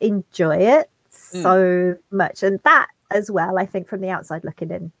 Pence just enjoy it so much, and that as well, I think, from the outside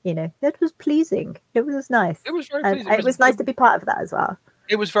looking in, it was pleasing. It was nice. It was very pleasing. It was nice to be part of that as well.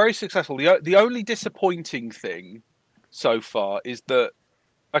 It was very successful. The only disappointing thing so far is that,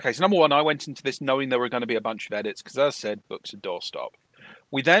 okay, so number one, I went into this knowing there were going to be a bunch of edits because, as I said, books are doorstop.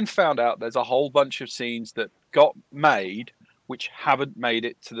 We then found out there's a whole bunch of scenes that got made which haven't made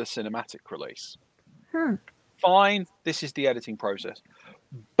it to the cinematic release. Fine, this is the editing process.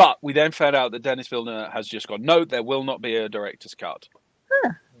 But we then found out that Denis Villeneuve has just gone, no, there will not be a director's cut.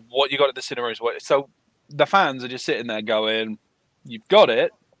 What you got at the cinema is what. So the fans are just sitting there going, you've got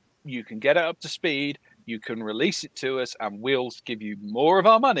it, you can get it up to speed, you can release it to us, and we'll give you more of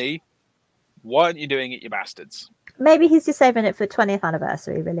our money. Why aren't you doing it, you bastards? Maybe he's just saving it for 20th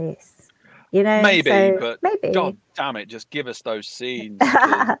anniversary release. Maybe. God damn it, just give us those scenes.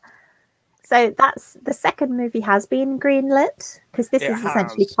 So that's the second movie has been greenlit because this is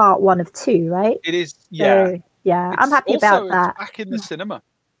essentially part 1 of 2, right? It is, I'm happy about that. It's back in the cinema.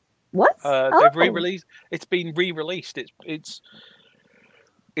 What? They've re-released. It's been re-released. It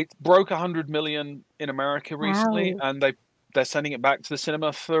broke 100 million in America recently, and they're sending it back to the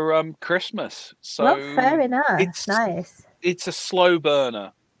cinema for Christmas. So fair enough. Nice. It's a slow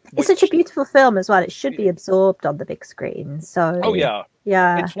burner. It's such a beautiful film as well. It should be absorbed on the big screen. So yeah.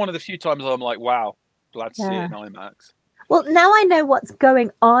 Yeah. It's one of the few times I'm like, wow, glad to see it in IMAX. Well, now I know what's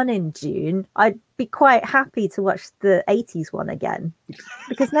going on in June. I'd be quite happy to watch the 80s one again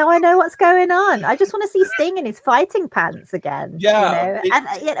because now I know what's going on. I just want to see Sting in his fighting pants again. Yeah.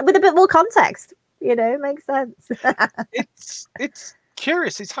 And with a bit more context, makes sense. It's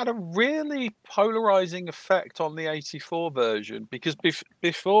curious. It's had a really polarizing effect on the 84 version because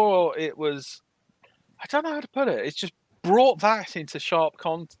before it was, I don't know how to put it. It's just brought that into sharp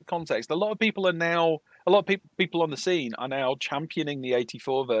context. A lot of people on the scene are now championing the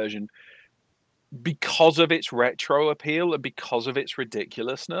 84 version because of its retro appeal and because of its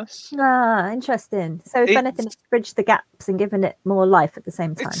ridiculousness. Interesting. So if anything, it's bridged the gaps and given it more life at the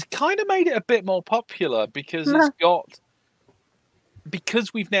same time. It's kind of made it a bit more popular because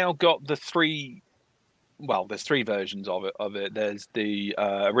we've now got the three. Well, there's three versions of it. There's the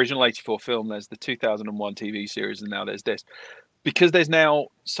original 84 film, there's the 2001 TV series, and now there's this. Because there's now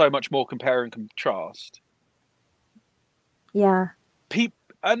so much more compare and contrast. Yeah.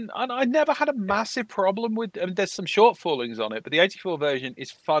 And I never had a massive problem with. I mean, there's some shortfallings on it, but the 84 version is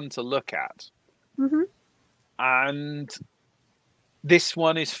fun to look at. Mm-hmm. And this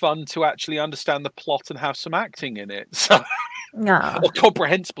one is fun to actually understand the plot and have some acting in it. So. Or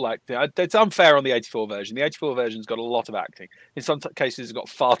comprehensible acting. It's unfair on the 84 version. The 84 version's got a lot of acting. In some cases, it's got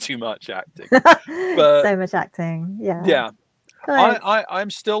far too much acting. But, so much acting. Yeah. Yeah. I'm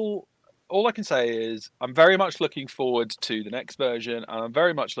still. All I can say is I'm very much looking forward to the next version, and I'm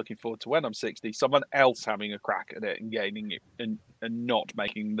very much looking forward to when I'm 60, someone else having a crack at it and gaining it, and not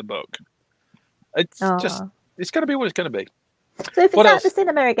making the book. It's just it's going to be what it's going to be. So if it's at the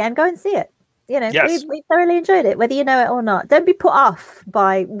cinema again, go and see it. Yes. We thoroughly enjoyed it, whether you know it or not. Don't be put off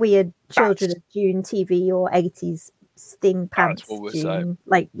by weird Children of June TV or 80s Sting pants. June.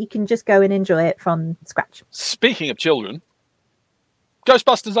 Like, you can just go and enjoy it from scratch. Speaking of children,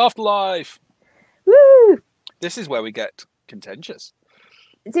 Ghostbusters Afterlife. Woo! This is where we get contentious.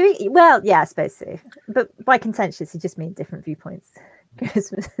 Well, yeah, I suppose so. But by contentious, you just mean different viewpoints.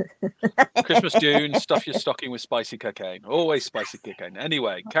 Christmas June, stuff your stocking with spicy cocaine. Always spicy cocaine.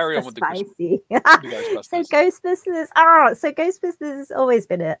 Anyway, carry on with the Ghostbusters. So Ghostbusters has always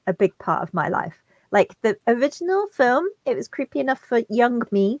been a big part of my life. Like the original film, it was creepy enough for young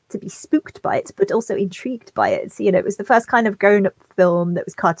me to be spooked by it, but also intrigued by it. So, it was the first kind of grown-up film that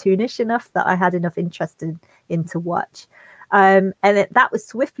was cartoonish enough that I had enough interest in to watch. And that was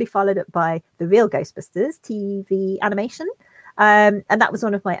swiftly followed up by the real Ghostbusters TV animation. And that was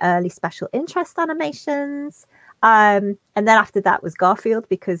one of my early special interest animations. And then after that was Garfield,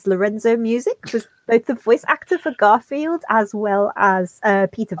 because Lorenzo Music was both the voice actor for Garfield as well as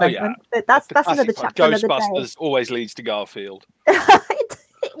Peter Venkman. But that's another chapter. Ghostbusters always leads to Garfield.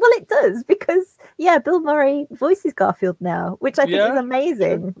 Well, it does, because Bill Murray voices Garfield now, which I think is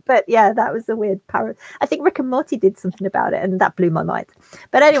amazing. But that was a weird parody. I think Rick and Morty did something about it, and that blew my mind.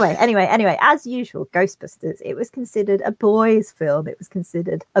 But anyway, as usual, Ghostbusters, it was considered a boys' film. It was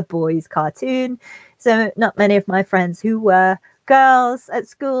considered a boys' cartoon. So not many of my friends who were girls at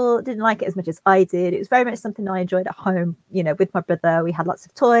school didn't like it as much as I did. It was very much something I enjoyed at home, with my brother. We had lots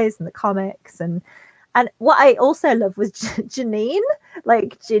of toys and the comics, and what I also love was Janine.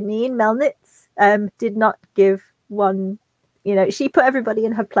 Like, Janine Melnitz did not give one, she put everybody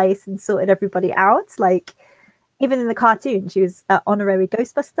in her place and sorted everybody out. Like, even in the cartoon, she was an honorary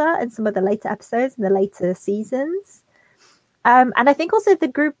Ghostbuster in some of the later episodes in the later seasons. And I think also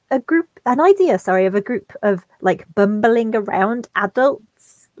an idea of a group of like bumbling around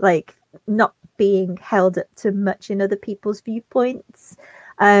adults, like not being held up to much in other people's viewpoints.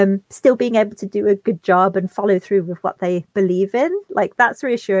 Still being able to do a good job and follow through with what they believe in. Like, that's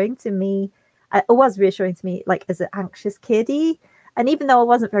reassuring to me. It was reassuring to me, like, as an anxious kiddie. And even though I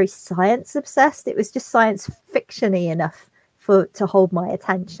wasn't very science obsessed, it was just science fiction-y enough to hold my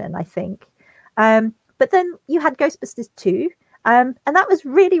attention, I think. But then you had Ghostbusters 2, and that was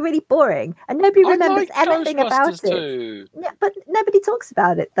really, really boring. And nobody remembers anything about it. Yeah, but nobody talks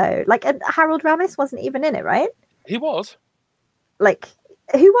about it, though. Like, and Harold Ramis wasn't even in it, right? He was. Like,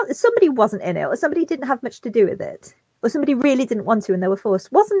 somebody wasn't in it, or somebody didn't have much to do with it, or somebody really didn't want to and they were forced.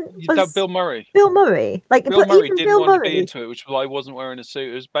 Was Bill Murray? Bill Murray, like Bill Murray didn't want to be into it, which is why he wasn't wearing a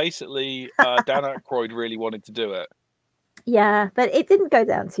suit. It was basically Dan Aykroyd really wanted to do it. Yeah, but it didn't go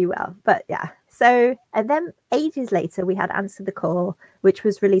down too well. But yeah, so and then ages later we had Answer the Call, which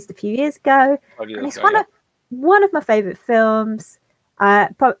was released a few years ago, and it's one of my favorite films.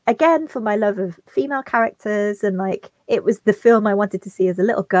 But again, for my love of female characters, and like it was the film I wanted to see as a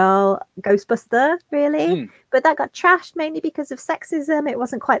little girl, Ghostbuster, really. But that got trashed mainly because of sexism. It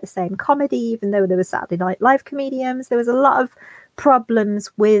wasn't quite the same comedy, even though there was Saturday Night Live comedians. There was a lot of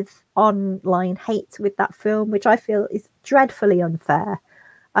problems with online hate with that film, which I feel is dreadfully unfair.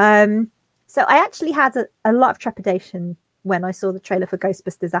 So I actually had a lot of trepidation when I saw the trailer for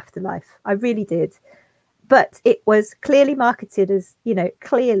Ghostbusters Afterlife. I really did. But it was clearly marketed as,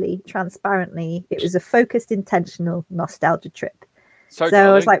 clearly, transparently, it was a focused, intentional nostalgia trip. So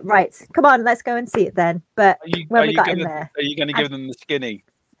I was like, right, come on, let's go and see it then. But when we got in there... Are you going to give them the skinny?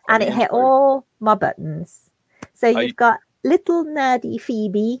 And it hit all my buttons. So you've got little nerdy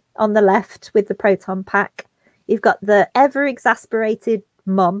Phoebe on the left with the proton pack. You've got the ever-exasperated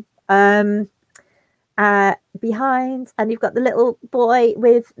mum behind, and you've got the little boy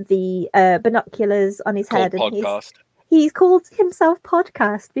with the binoculars on his head, and he's called himself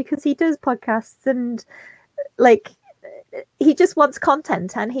Podcast because he does podcasts, and he just wants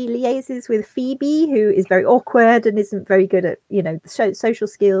content, and he liaises with Phoebe, who is very awkward and isn't very good at social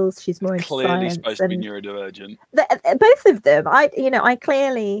skills. She's more into clearly science, supposed to be neurodivergent. Both of them. I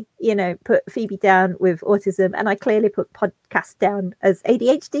clearly put Phoebe down with autism, and I clearly put Podcast down as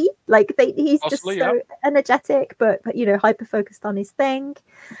ADHD. He's possibly, just so energetic, but hyper focused on his thing.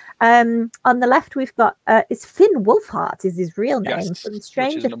 On the left, we've got it's Finn Wolfhard is his real name from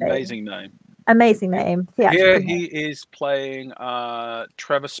Stranger Things. Amazing name. Amazing name. Here he is playing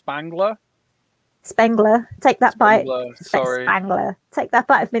Trevor Spangler. Spangler. Take that bite. Sorry. Spangler. Take that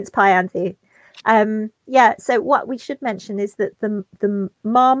bite of mince pie, Andy. So what we should mention is that the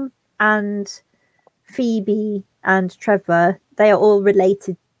mom and Phoebe and Trevor, they are all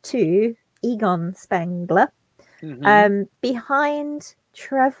related to Egon Spangler. Behind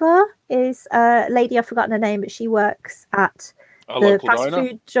Trevor is a lady, I've forgotten her name, but she works at the fast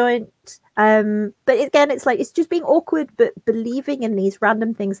food joint. But again, it's just being awkward, but believing in these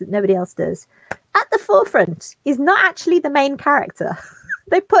random things that nobody else does. At the forefront, he's not actually the main character.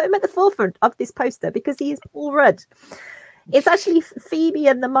 They put him at the forefront of this poster because he is Paul Rudd. It's actually Phoebe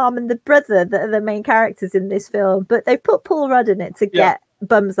and the mom and the brother that are the main characters in this film, but they put Paul Rudd in it to get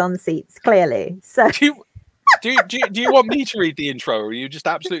bums on seats, clearly. So. Do you want me to read the intro, or are you just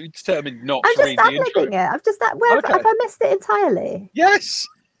absolutely determined not to read the intro? Have I missed it entirely? Yes.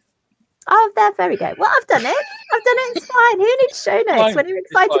 Oh, there we go. Well, I've done it. It's fine. Who needs show notes when you're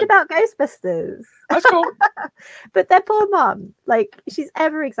excited about Ghostbusters? That's cool. But their poor mom, she's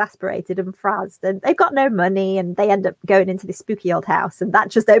ever exasperated and frazzed, and they've got no money, and they end up going into this spooky old house, and that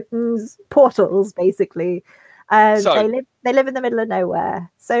just opens portals, basically. They live in the middle of nowhere.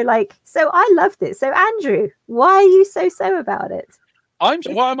 So I loved it. So Andrew, why are you so about it?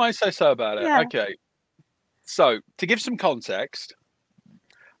 Why am I so about it? Yeah. Okay. So to give some context,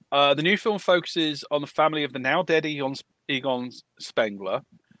 the new film focuses on the family of the now dead Egon Spengler.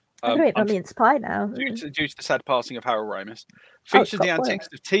 I'm going to eat my mince pie now. Due to the sad passing of Harold Ramis. Features the antics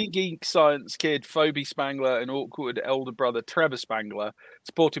of teen geek science kid Phoebe Spangler and awkward elder brother Trevor Spangler,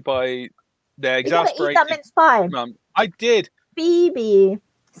 supported by their exasperated... Eat that mince pie. Mum. I did. Phoebe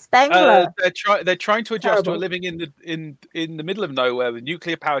Spangler. They're trying to adjust to a living in the middle of nowhere with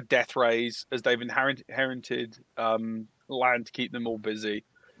nuclear powered death rays, as they've inherited land to keep them all busy.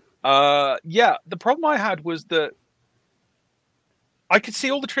 The problem I had was that I could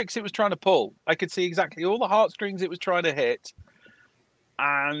see all the tricks it was trying to pull. I could see exactly all the heartstrings it was trying to hit,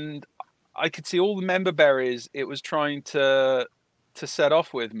 and I could see all the member berries it was trying to set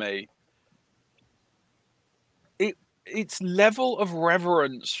off with me. Its level of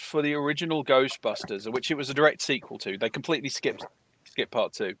reverence for the original Ghostbusters, which it was a direct sequel to, they completely skipped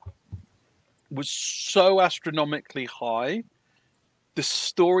part 2, was so astronomically high. The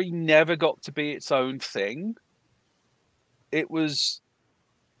story never got to be its own thing. And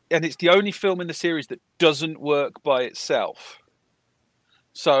it's the only film in the series that doesn't work by itself.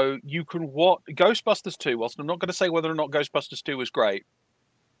 So you can watch Ghostbusters 2, whilst I'm not going to say whether or not Ghostbusters 2 was great,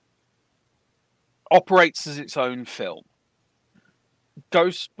 operates as its own film.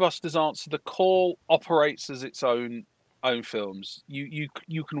 Ghostbusters Answer the Call operates as its own films. You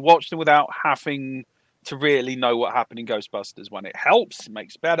can watch them without having to really know what happened in Ghostbusters. When it helps, it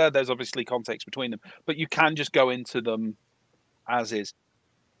makes better. There's obviously context between them, but you can just go into them as is.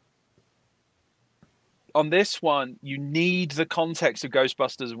 On this one, you need the context of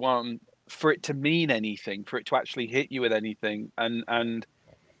Ghostbusters 1 for it to mean anything, for it to actually hit you with anything, and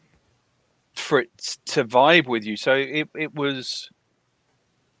for it to vibe with you. So it was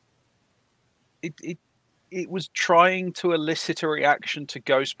trying to elicit a reaction to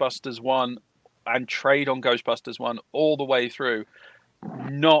Ghostbusters 1 and trade on Ghostbusters 1 all the way through.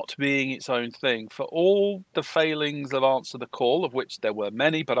 not being its own thing. For all the failings of Answer the Call, of which there were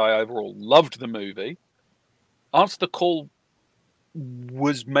many, but I overall loved the movie. Answer the Call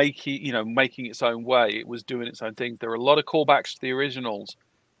was making its own way. It was doing its own thing. There were a lot of callbacks to the originals,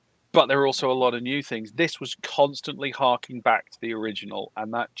 but there were also a lot of new things. This was constantly harking back to the original,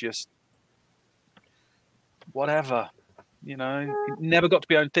 and that just whatever, it never got to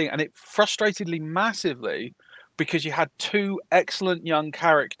be its own thing, and it frustrated me massively because you had two excellent young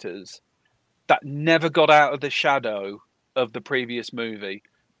characters that never got out of the shadow of the previous movie.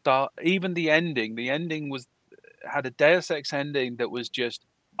 Even the ending had a Deus Ex ending that was just,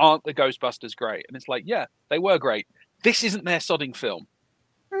 aren't the Ghostbusters great? And it's like, yeah, they were great. This isn't their sodding film.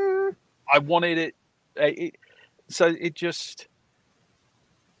 I wanted it. So it just...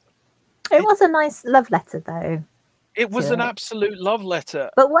 It was a nice love letter, though. It was an absolute love letter.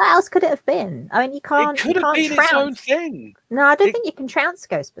 But what else could it have been? I mean, you can't. It could have been its own thing. No, I don't think you can trounce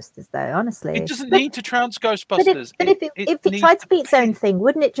Ghostbusters, though. Honestly, it doesn't need to trounce Ghostbusters. But if it tried to be its own thing,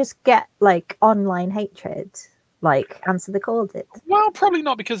 wouldn't it just get like online hatred, like Answer the Call did? Well, probably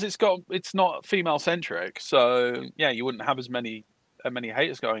not, because it's not female centric. So yeah, you wouldn't have as many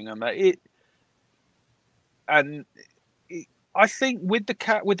haters going on there. I think with the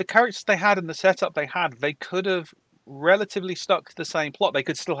characters they had and the setup they had, they could have relatively stuck to the same plot. They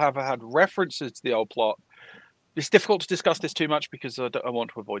could still have had references to the old plot. It's difficult to discuss this too much because I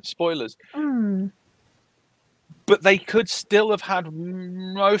want to avoid spoilers. But they could still have had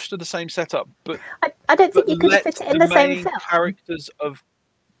most of the same setup. But I don't think you could have fit it in the same film. Characters have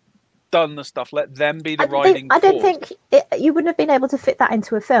done the stuff. Let them be the writing. I don't think you wouldn't have been able to fit that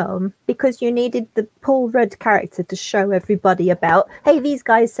into a film because you needed the Paul Rudd character to show everybody about, hey, these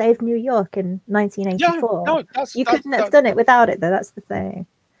guys saved New York in 1984. Yeah, no, you couldn't have done it without it, though. That's the thing.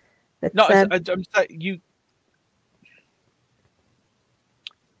 But, no, I'm saying you.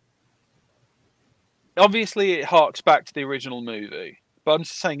 Obviously, it harks back to the original movie. But I'm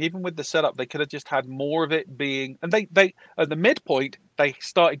just saying, even with the setup, they could have just had more of it being... And they at the midpoint, they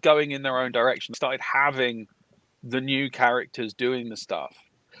started going in their own direction, started having the new characters doing the stuff.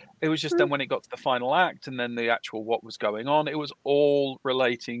 It was just then when it got to the final act and then the actual what was going on, it was all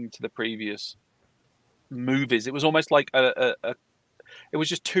relating to the previous movies. It was almost like it was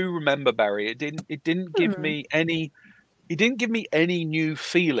just to remember, Barry. It didn't give me any... It didn't give me any new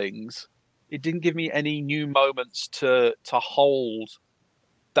feelings. It didn't give me any new moments to hold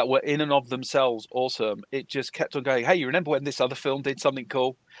that were in and of themselves awesome. It just kept on going, hey, you remember when this other film did something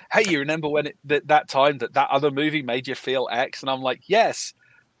cool? Hey, you remember when that time that other movie made you feel X? And I'm like, yes,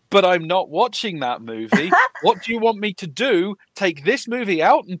 but I'm not watching that movie. What do you want me to do? Take this movie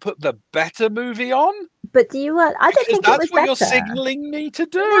out and put the better movie on? But do you want... I don't think it was better. That's what you're signaling me to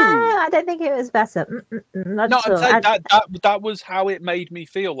do. No, I don't think it was better. No, I'm saying that was how it made me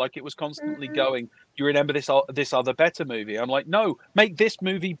feel. Like it was constantly going, do you remember this other better movie? I'm like, no, make this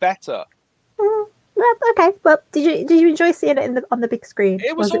movie better. Well, okay. Well, did you enjoy seeing it on the big screen?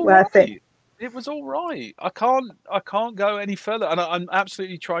 Was it worth it? It was all right. I can't go any further, and I'm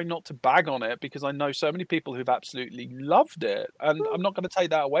absolutely trying not to bag on it because I know so many people who've absolutely loved it, and I'm not going to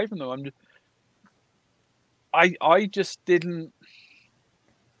take that away from them. I just didn't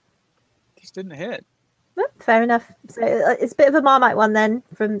hit. Well, fair enough. So it's a bit of a Marmite one then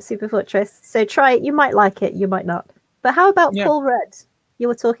from Super Fortress. So try it. You might like it, you might not. But how about Paul Rudd? You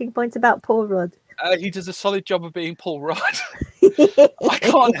were talking points about Paul Rudd. He does a solid job of being Paul Rudd. I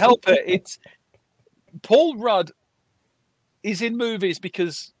can't help it. It's Paul Rudd is in movies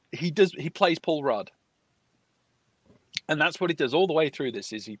because he plays Paul Rudd. And that's what he does all the way through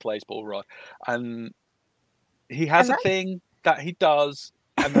this is he plays Paul Rudd. And he has a thing that he does,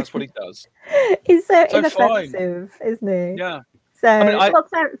 and that's what he does. He's so inoffensive, isn't he? Yeah. So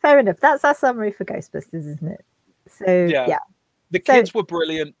fair enough. That's our summary for Ghostbusters, isn't it? So yeah. The kids were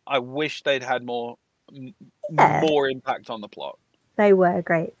brilliant. I wish they'd had more impact on the plot. They were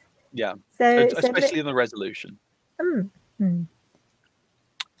great. Yeah. Especially in the resolution.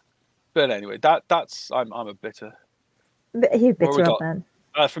 But anyway, that's I'm a bitter. You're bitter old man.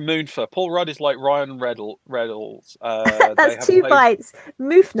 From Moonfer, Paul Rudd is like Ryan Reynolds. That's two bites.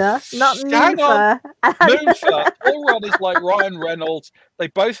 Moofner, not Moonfer. Moonfer. Paul Rudd is like Ryan Reynolds. They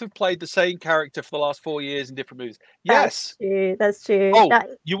both have played the same character for the last 4 years in different movies. Yes, that's true. Oh,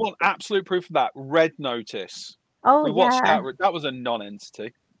 you want absolute proof of that? Red Notice. Oh, we watched that. That was a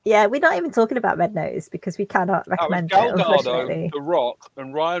non-entity. Yeah, we're not even talking about Red Notice because we cannot recommend it. Gal Gadot, The Rock,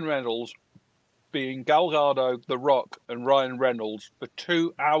 and Ryan Reynolds. Being Gal Gadot, The Rock, and Ryan Reynolds for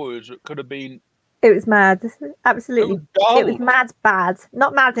 2 hours. It could have been... It was mad. Absolutely. It was mad bad.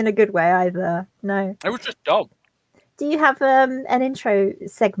 Not mad in a good way either. No. It was just dumb. Do you have an intro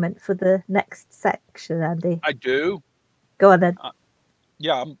segment for the next section, Andy? I do. Go on then.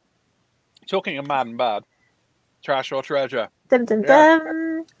 Yeah, I'm talking of Mad and Bad, Trash or Treasure. Dum, dum,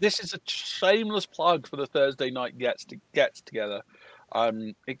 dum. This is a shameless plug for the Thursday night gets together.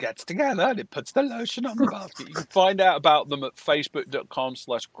 It gets together and it puts the lotion on the basket. You can find out about them at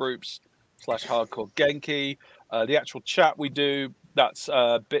facebook.com/groups/hardcore Genki. The actual chat we do, that's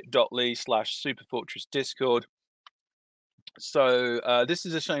bit.ly/Superfortress Discord. So this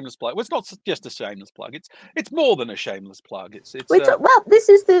is a shameless plug. Well, it's not just a shameless plug. It's more than a shameless plug. Well, this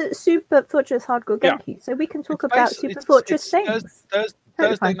is the Super Fortress Hardcore Genki, yeah. So we can talk about Super Fortress things.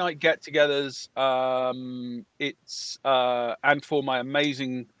 Thursday night get-togethers. And for my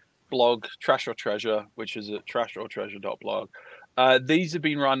amazing blog, Trash or Treasure, which is at trashortreasure.blog. These have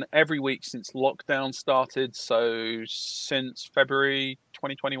been run every week since lockdown started. So since February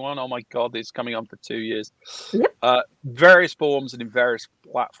 2021. Oh my God, it's coming on for 2 years. Yep. Various forms and in various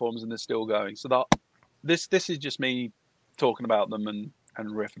platforms, and they're still going. So this is just me talking about them and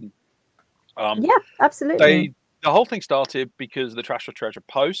riffing. Yeah, absolutely. The whole thing started because the Trash or Treasure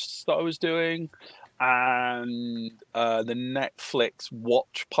posts that I was doing, and the Netflix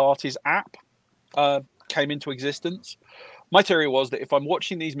Watch Parties app came into existence. My theory was that if I'm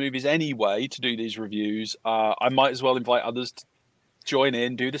watching these movies anyway to do these reviews, I might as well invite others to join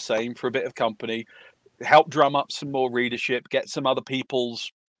in, do the same for a bit of company, help drum up some more readership, get some other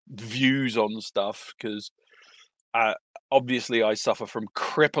people's views on stuff, because obviously I suffer from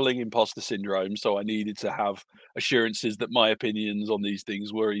crippling imposter syndrome, so I needed to have assurances that my opinions on these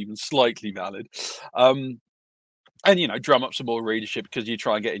things were even slightly valid. And, drum up some more readership because you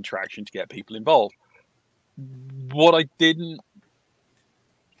try and get interaction to get people involved. What I didn't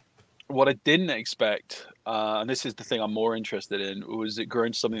expect, and this is the thing I'm more interested in, was it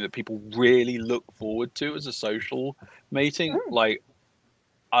growing to something that people really look forward to as a social meeting. Like,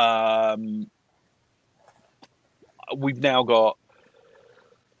 we've now got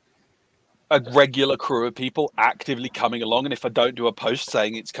a regular crew of people actively coming along, and if I don't do a post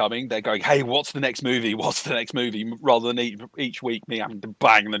saying it's coming, they're going, "Hey, what's the next movie? What's the next movie?" Rather than each week me having to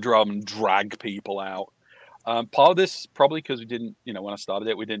bang the drum and drag people out. Part of this probably because we didn't, when I started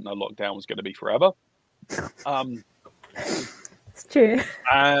it, we didn't know lockdown was going to be forever. It's true.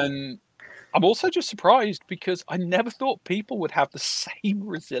 And I'm also just surprised because I never thought people would have the same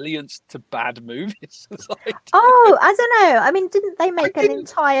resilience to bad movies as I did. Oh, I don't know. I mean, didn't they make an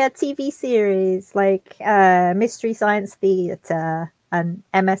entire TV series like Mystery Science Theater and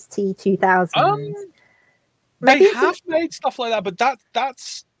MST 2000? They have made stuff like that, but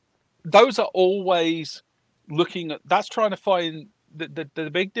those are always looking at, that's trying to find the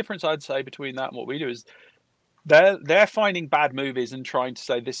big difference I'd say between that and what we do is they're finding bad movies and trying to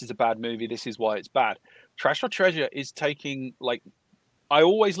say this is a bad movie, this is why it's bad. Trash or Treasure is taking, like, I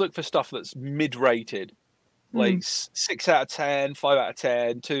always look for stuff that's mid-rated, like 6 out of 10, 5 out of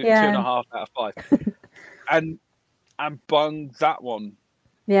 10, 2.5 out of 5, and bung that one.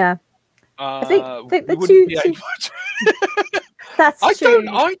 Yeah, I think the two. That's true.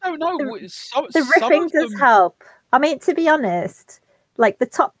 I don't know. The riffing does help. I mean, to be honest, like the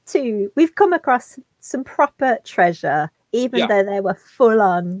top two, we've come across some proper treasure, even though they were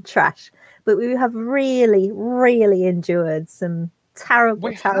full-on trash. But we have really, really endured some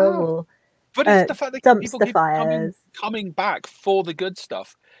terrible. But it's the fact that people keep coming back for the good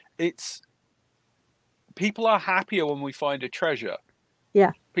stuff. It's people are happier when we find a treasure.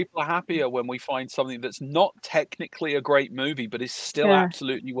 Yeah. People are happier when we find something that's not technically a great movie, but is still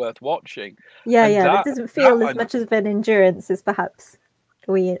absolutely worth watching. Yeah, that doesn't feel as much of an endurance as perhaps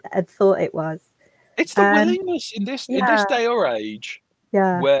we had thought it was. It's the willingness in this day or age,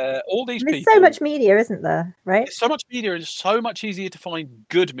 where all these people. There's so much media, isn't there? Right? There's so much media, and it's so much easier to find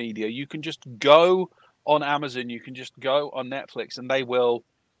good media. You can just go on Amazon, you can just go on Netflix, and they will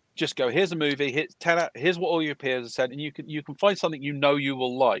just go, here's a movie, here's what all your peers have said, and you can find something you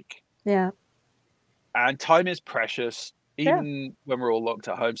will like. Yeah. And time is precious, even when we're all locked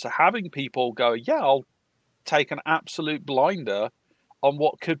at home. So having people go, I'll take an absolute blinder on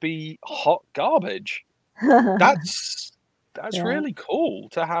what could be hot garbage. That's really cool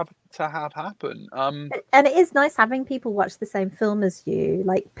to have happen. And it is nice having people watch the same film as you,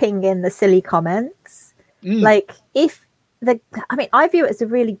 like ping in the silly comments. Like I view it as a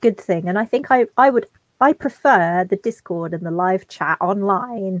really good thing, and I think I prefer the Discord and the live chat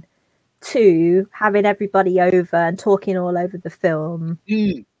online to having everybody over and talking all over the film.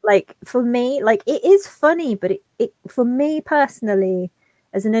 Like for me, like it is funny, but it for me personally,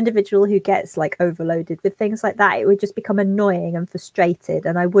 as an individual who gets like overloaded with things like that, it would just become annoying and frustrated,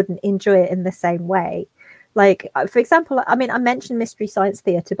 and I wouldn't enjoy it in the same way. Like, for example, I mean, I mentioned Mystery Science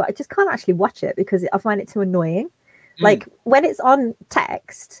Theatre, but I just can't actually watch it because I find it too annoying. Like, when it's on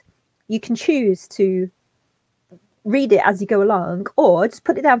text, you can choose to read it as you go along, or just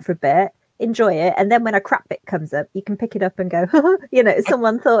put it down for a bit, enjoy it, and then when a crap bit comes up, you can pick it up and go,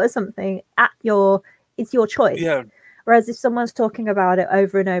 someone thought of something it's your choice. Yeah. Whereas if someone's talking about it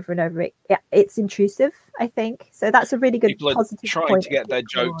over and over and over, it's intrusive, I think. So that's a really good positive trying point to get their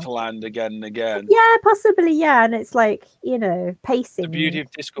joke to land again and again. Yeah, possibly, yeah. And it's like, pacing. The beauty of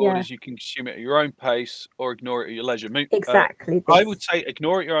Discord is you can consume it at your own pace or ignore it at your leisure. Exactly. I would say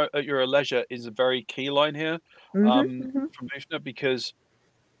ignore it at your leisure is a very key line here from Mufna, because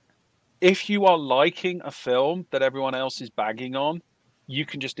if you are liking a film that everyone else is bagging on, you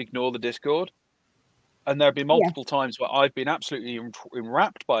can just ignore the Discord. And there have been multiple times where I've been absolutely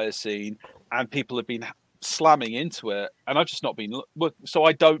enwrapped by a scene and people have been slamming into it, and I've just not been. So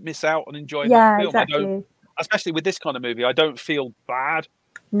I don't miss out on enjoying that film. Exactly. I don't, especially with this kind of movie, I don't feel bad.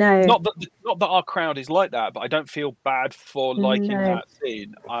 No. Not that our crowd is like that, but I don't feel bad for liking that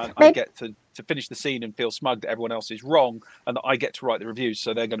scene. I get to finish the scene and feel smug that everyone else is wrong and that I get to write the reviews,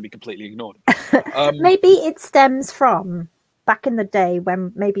 so they're going to be completely ignored. Maybe it stems from back in the day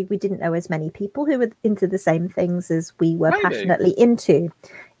when maybe we didn't know as many people who were into the same things as we were passionately into.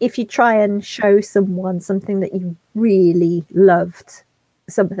 If you try and show someone something that you really loved,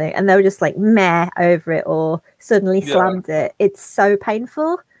 something, and they were just like meh over it or suddenly slammed it, it's so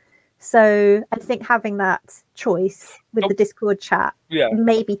painful. So I think having that choice with the Discord chat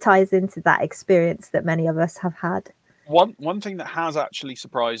maybe ties into that experience that many of us have had. One thing that has actually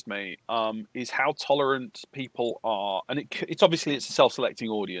surprised me is how tolerant people are, and it's obviously it's a self-selecting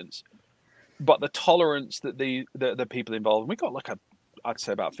audience, but the tolerance that the people involved. We got I'd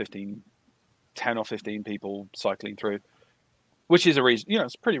say about 10 or 15 people cycling through, which is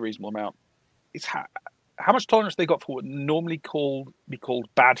it's a pretty reasonable amount. It's how much tolerance they got for what would normally be called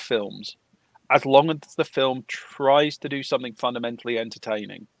bad films, as long as the film tries to do something fundamentally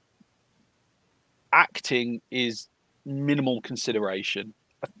entertaining. Acting is minimal consideration,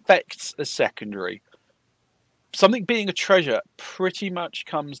 effects are secondary. Something being a treasure pretty much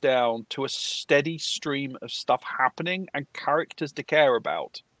comes down to a steady stream of stuff happening and characters to care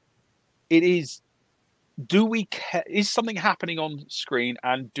about. It is, do we care? Is something happening on screen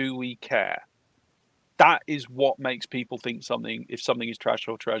and do we care? That is what makes people think if something is trash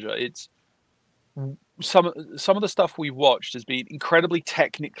or treasure. It's some of the stuff we watched has been incredibly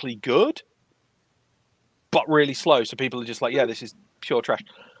technically good, but really slow. So people are just like, yeah, this is pure trash.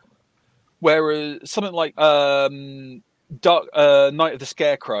 Whereas something like Night of the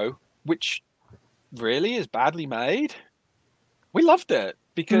Scarecrow, which really is badly made, we loved it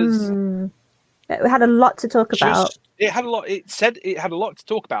because we had a lot to talk about. It had a lot. It said it had a lot to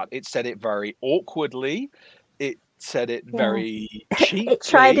talk about. It said it very awkwardly. It said it very cheaply. It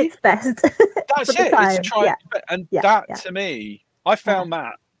tried its best. That's it. It's tried, and that to me, I found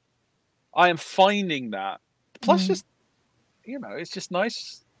that. I am finding that. Plus, just it's just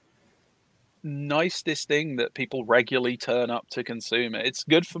nice this thing that people regularly turn up to consume it. It's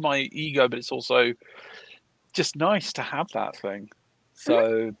good for my ego, but it's also just nice to have that thing.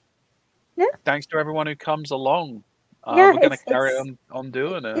 So, thanks to everyone who comes along. We're going to carry on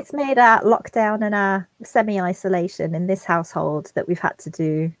doing it. It's made our lockdown and our semi-isolation in this household that we've had to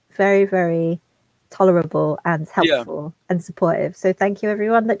do very, very tolerable and helpful and supportive. So thank you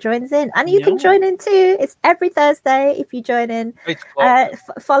everyone that joins in, and you can join in too. It's every Thursday. If you join in,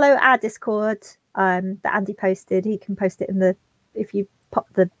 follow our Discord that Andy posted. He can post it if you pop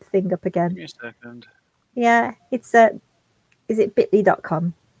the thing up again. Give me a second. It's is it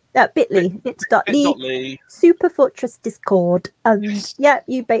bit.ly.com? bit.ly Super Fortress Discord, and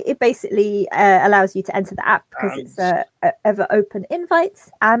it basically allows you to enter the app because it's a ever open invite,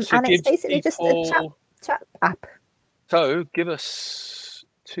 and it's basically just a chat app. So give us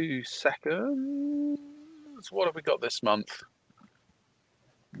 2 seconds. What have we got this month?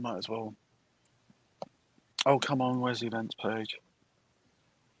 Might as well. Oh, come on, where's the events page?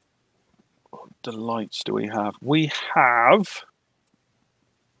 What delights do we have? We have.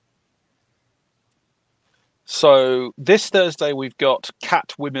 So this Thursday we've got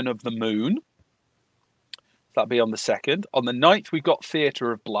Cat Women of the Moon. That'll be on the 2nd. On the 9th we've got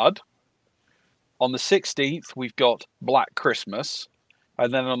Theatre of Blood. On the 16th we've got Black Christmas.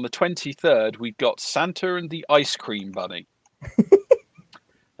 And then on the 23rd we've got Santa and the Ice Cream Bunny.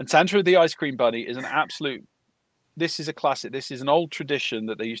 And Santa and the Ice Cream Bunny is this is a classic. This is an old tradition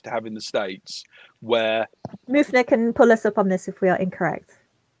that they used to have in the States where... Mufna can pull us up on this if we are incorrect.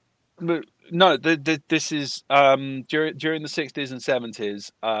 No, this is during the 60s and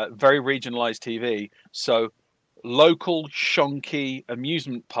 70s, very regionalized TV. So local shonky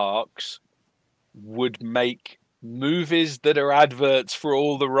amusement parks would make movies that are adverts for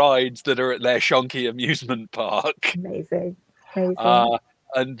all the rides that are at their shonky amusement park. Amazing.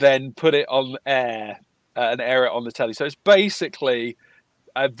 And then put it on air and air it on the telly. So it's basically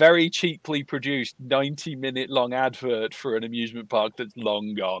a very cheaply produced 90-minute long advert for an amusement park that's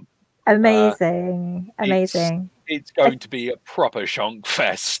long gone. Amazing. It's going to be a proper shonk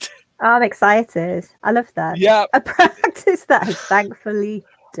fest. I'm excited. I love that. Yeah. A practice that has thankfully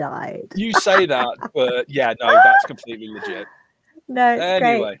died. You say that, but yeah, no, that's completely legit. No,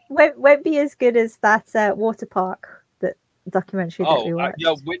 it's great. Won't be as good as that water park documentary that we watched.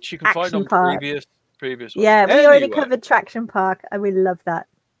 Yeah, which you can find on previous ones. Yeah, we already covered Traction Park. I really love that.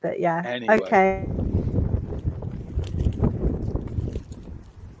 But yeah, okay.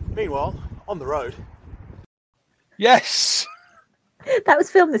 Meanwhile, on the road. Yes. That was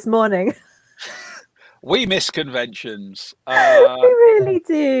filmed this morning. We miss conventions. We really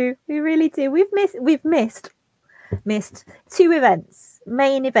do. We've missed two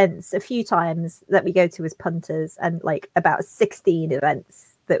main events a few times that we go to as punters, and like about 16 events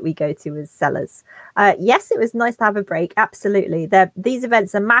that we go to as sellers. Yes, it was nice to have a break. Absolutely. These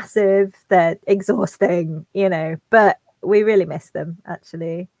events are massive. They're exhausting, but we really miss them,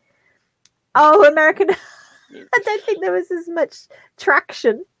 actually. Oh, American. I don't think there was as much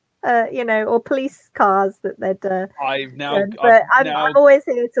traction, or police cars that they'd. I'm always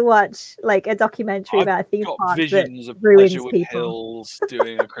here to watch like a documentary about a theme park visions that of ruins Pleasurewood people. Hills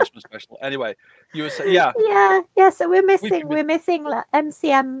doing a Christmas special. Anyway, you were saying, yeah. So we're missing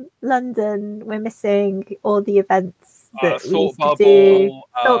MCM London. We're missing all the events that we used to do.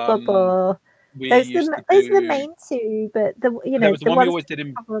 Thought Bubble. Those are the main two, but there was the one we always did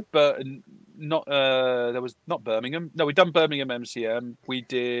in Burton. There was not Birmingham. No, we've done Birmingham MCM. We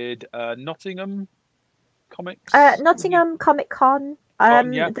did Nottingham Comics. Nottingham Comic Con.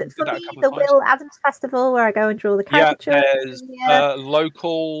 The Will Adams Festival, where I go and draw the caricatures. There's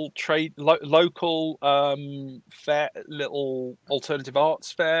local fair, little alternative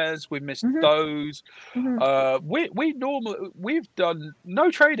arts fairs. We missed those. We've done no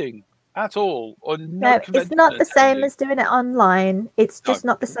trading at all. No, it's not the same as doing it online. It's just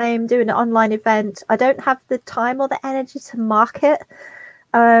not the same doing an online event. I don't have the time or the energy to market.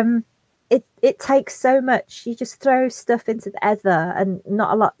 It takes so much. You just throw stuff into the ether and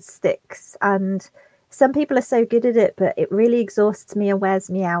not a lot sticks. And some people are so good at it, but it really exhausts me and wears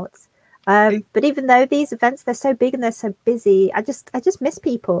me out. But even though these events, they're so big and they're so busy, I just miss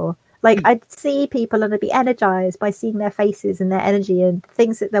people. Like I'd see people and I'd be energized by seeing their faces and their energy and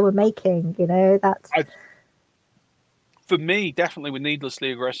things that they were making. For me, definitely with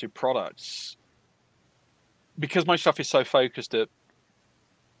needlessly aggressive products, because my stuff is so focused at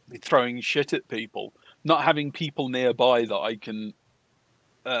throwing shit at people, not having people nearby that I can,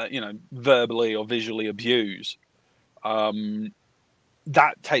 verbally or visually abuse.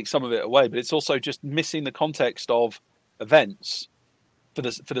 That takes some of it away, but it's also just missing the context of events. For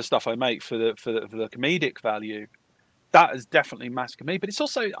the stuff I make, for the comedic value, that is definitely massacred me. But it's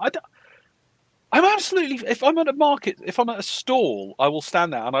also I'm absolutely, if I'm at a market, if I'm at a stall, I will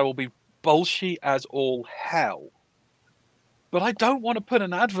stand there and I will be bullshit as all hell. But I don't want to put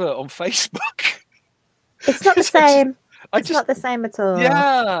an advert on Facebook. It's not the same. It's not the same at all.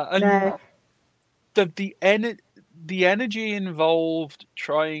 Yeah, and the energy involved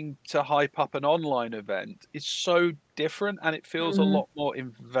trying to hype up an online event is so different, and it feels a lot more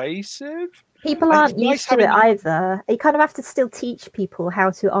invasive. People aren't used to it either. You kind of have to still teach people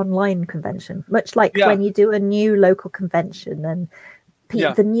how to online convention, much like when you do a new local convention and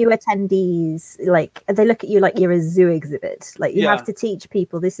the new attendees, like they look at you like you're a zoo exhibit. Like you have to teach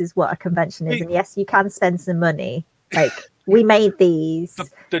people this is what a convention is, and yes, you can spend some money. Like we made these.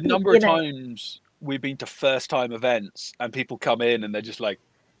 The number of times we've been to first-time events and people come in and they're just like,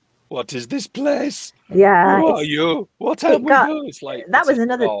 "What is this place? Yeah, who are you? What have we do?" It's like that was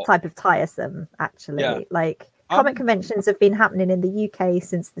another type of tiresome, actually. Yeah. Like comic conventions have been happening in the UK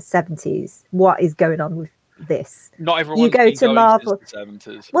since the 70s. What is going on with this? Not everyone. You go to Marvel. The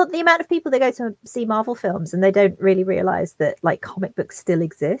 70s. Well, the amount of people that go to see Marvel films and they don't really realize that like comic books still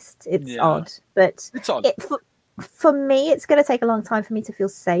exist. It's odd, but it's odd. For me, it's going to take a long time for me to feel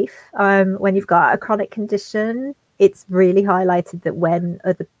safe. When you've got a chronic condition, it's really highlighted that when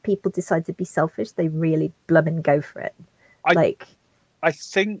other people decide to be selfish, they really blummin' go for it. I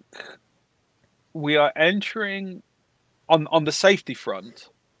think we are entering on the safety front,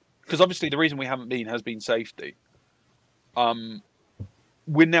 because obviously the reason we haven't been has been safety.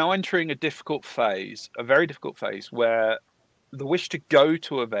 we're now entering a difficult phase, a very difficult phase, where the wish to go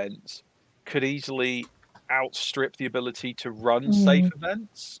to events could easily outstrip the ability to run safe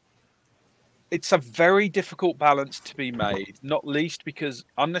events. It's a very difficult balance to be made, not least because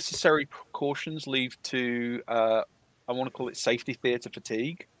unnecessary precautions lead to, I want to call it safety theatre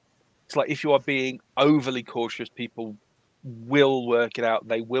fatigue. It's like if you are being overly cautious, people will work it out.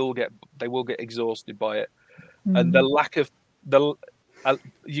 They will get exhausted by it, and the lack of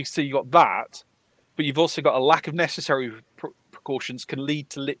you got that, but you've also got a lack of necessary precautions can lead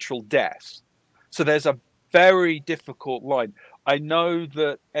to literal death. So there's a very difficult line. I know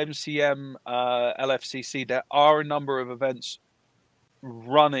that MCM, LFCC, there are a number of events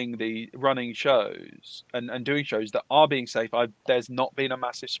running shows and doing shows that are being safe. There's not been a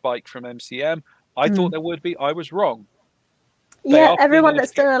massive spike from MCM. I thought there would be. I was wrong. Yeah, everyone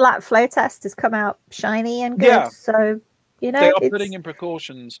that's done a lap flow test has come out shiny and good. Yeah. So, you know, they are putting in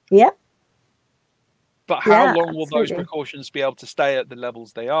precautions. Yep. But how long will those precautions be able to stay at the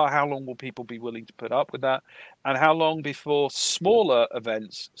levels they are? How long will people be willing to put up with that? And how long before smaller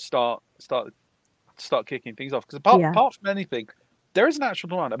events start kicking things off? Because apart from anything, there is an actual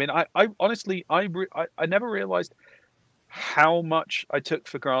demand. I mean, I honestly, I never realized how much I took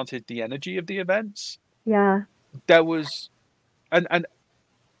for granted the energy of the events. Yeah. There was, and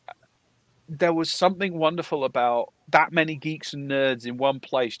there was something wonderful about that many geeks and nerds in one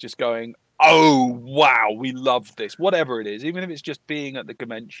place just going, oh, wow, we love this. Whatever it is, even if it's just being at the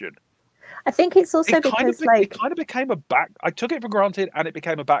convention. I think it's also it kind of became I took it for granted and it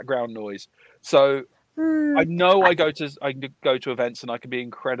became a background noise. So I know I go to events and I can be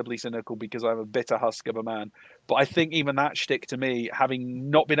incredibly cynical because I'm a bitter husk of a man. But I think even that shtick to me, having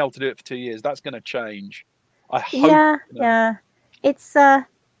not been able to do it for 2 years, that's going to change. I hope. Yeah. It's I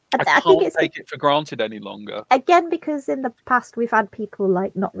can't take it for granted any longer. Again, because in the past we've had people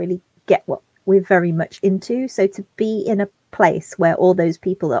like not really get what we're very much into. So to be in a place where all those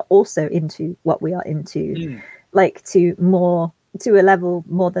people are also into what we are into, like to a level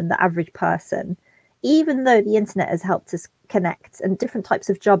more than the average person, even though the internet has helped us connect and different types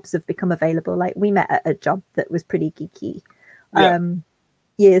of jobs have become available. Like we met at a job that was pretty geeky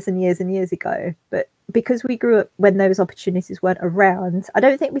years and years and years ago, but because we grew up when those opportunities weren't around, I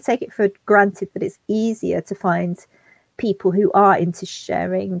don't think we take it for granted that it's easier to find people who are into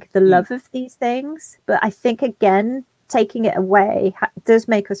sharing the love of these things. But I think, again, taking it away does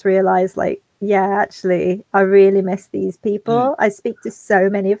make us realize, like, yeah, actually, I really miss these people. I speak to so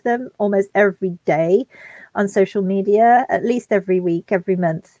many of them almost every day on social media, at least every week, every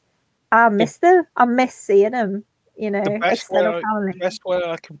month. I miss them. I miss seeing them, you know. The best way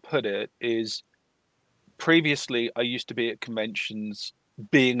I can put it is, previously, I used to be at conventions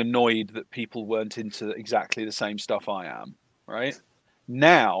being annoyed that people weren't into exactly the same stuff I am, right?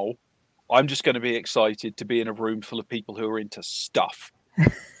 Now, I'm just going to be excited to be in a room full of people who are into stuff.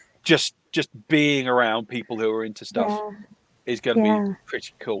 just being around people who are into stuff is going to be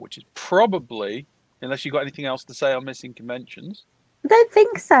pretty cool, which is probably, unless you've got anything else to say on missing conventions. I don't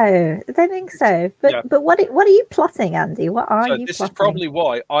think so. But what are you plotting, Andy? What are you plotting? This is probably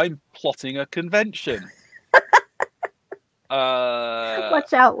why I'm plotting a convention.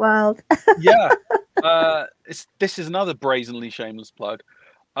 Watch out, world. This is another brazenly shameless plug.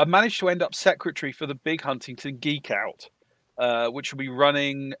 I managed to end up secretary for the Big Huntington Geek Out, which will be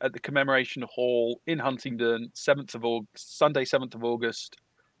running at the Commemoration Hall in Huntingdon, Sunday, 7th of August,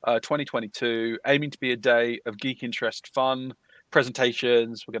 2022, aiming to be a day of geek interest, fun,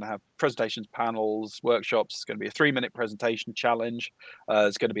 presentations. We're going to have presentations, panels, workshops. It's going to be a 3-minute presentation challenge.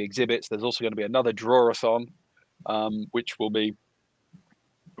 There's going to be exhibits. There's also going to be another drawathon, which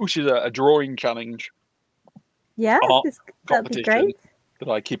is a drawing challenge. Yeah, that'd be great. That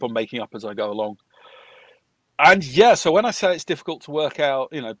I keep on making up as I go along. And so when I say it's difficult to work out,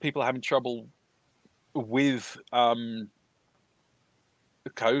 you know, people are having trouble with COVID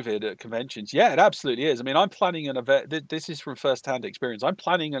at conventions. Yeah, it absolutely is. I mean, I'm planning an event. This is from first-hand experience. I'm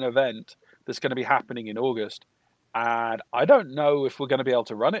planning an event that's going to be happening in August, and I don't know if we're going to be able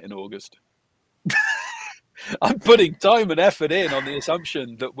to run it in August. I'm putting time and effort in on the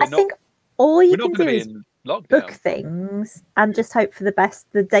assumption that we're not going to be in lockdown. Book things and just hope for the best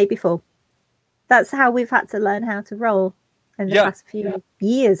the day before. That's how we've had to learn how to roll in the past few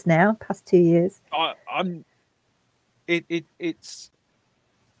years now, past 2 years. It's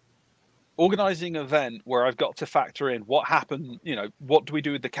organizing an event where I've got to factor in what happened, you know, what do we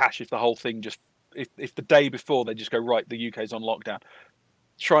do with the cash if the whole thing if the day before they just go, right, the UK's on lockdown.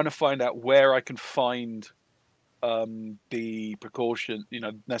 Trying to find out where I can find the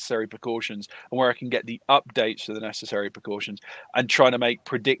necessary precautions, and where I can get the updates to the necessary precautions, and trying to make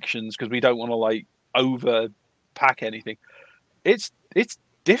predictions because we don't want to like overpack anything. It's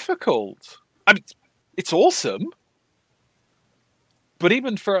difficult. I mean, it's awesome, but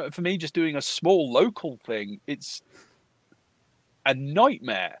even for me, just doing a small local thing, it's a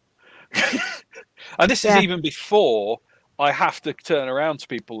nightmare. And this is even before I have to turn around to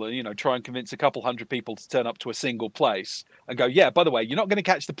people and try and convince a couple hundred people to turn up to a single place and go, yeah, by the way, you're not going to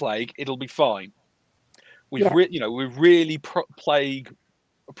catch the plague, it'll be fine. We're really plague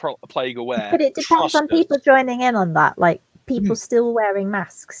aware. But it depends on people joining in on that, like people still wearing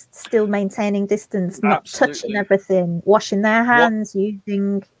masks, still maintaining distance, not touching everything, washing their hands,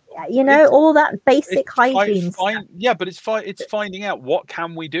 using all that basic hygiene. Yeah, but it's finding out what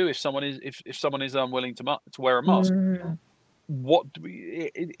can we do if someone is unwilling to wear a mask. What do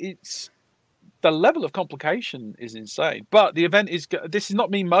it's the level of complication is insane. But the event this is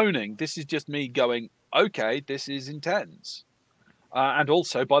not me moaning. This is just me going, okay, this is intense. And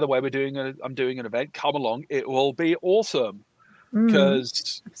also, by the way, I'm doing an event. Come along, it will be awesome.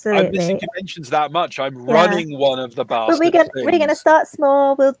 Because I'm missing conventions that much. I'm running one of the bars. But we're gonna start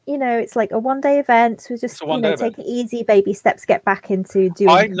small. We'll it's like a 1-day event. We'll just take it easy, baby steps, get back into doing.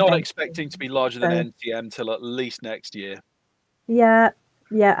 I'm not expecting to be larger than NTM till at least next year. Yeah,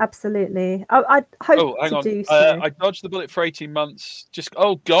 absolutely. I hope to do so. I dodged the bullet for 18 months.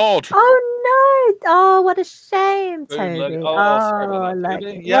 Oh God. Oh no! Oh, what a shame, Toby. Sorry about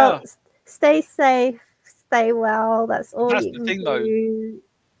that. Well, stay safe. Stay well. That's all you can do.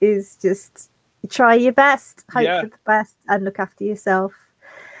 Is just try your best, hope for the best, and look after yourself.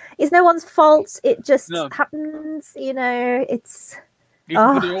 It's no one's fault. It just happens. It's you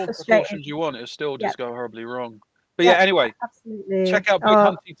can put all the precautions you want. It'll still just go horribly wrong. But anyway, absolutely. Check out Book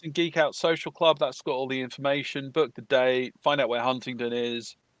Huntington Geek Out Social Club. That's got all the information. Book the date. Find out where Huntington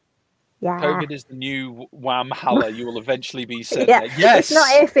is. Yeah. COVID is the new Whamhalla. You will eventually be said there. It's Yes.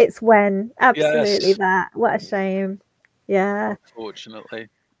 not if, it's when. Absolutely that. What a shame. Yeah. Unfortunately.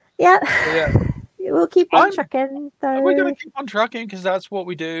 Yeah. We'll keep on trucking, though. We're going to keep on trucking because that's what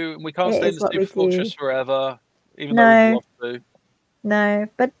we do. And we can't stay in the Super Fortress forever, even though we'd love to. No,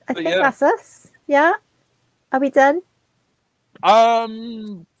 but I think that's us. Yeah. Are we done? I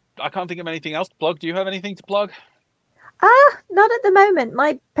can't think of anything else to plug. Do you have anything to plug? Not at the moment.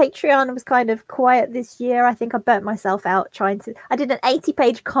 My Patreon was kind of quiet this year. I think I burnt myself out I did an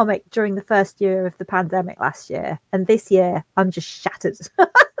 80-page comic during the first year of the pandemic last year. And this year, I'm just shattered.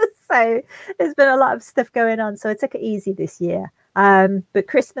 So there's been a lot of stuff going on. So I took it easy this year. But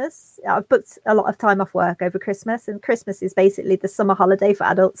Christmas, I've booked a lot of time off work over Christmas. And Christmas is basically the summer holiday for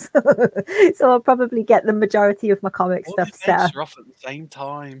adults. So I'll probably get the majority of my comic stuff set up. Off at the same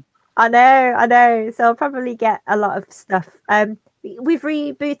time. I know. So I'll probably get a lot of stuff. We've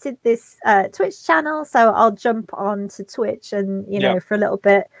rebooted this Twitch channel, so I'll jump on to Twitch and for a little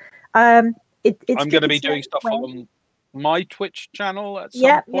bit. I'm going to be doing stuff on my Twitch channel at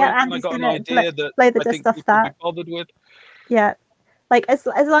some point. And I got an idea that I think stuff we can be bothered with. Yeah. Like as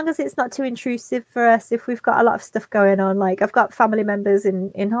long as it's not too intrusive for us, if we've got a lot of stuff going on, like I've got family members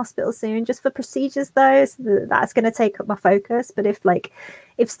in hospital soon just for procedures though, so that's going to take up my focus. But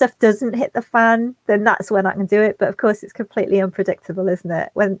if stuff doesn't hit the fan, then that's when I can do it. But of course it's completely unpredictable, isn't it?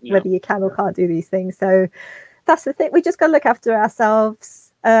 Whether you can or can't do these things. So that's the thing. We just got to look after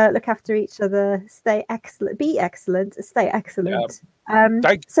ourselves, look after each other, stay excellent, be excellent, stay excellent.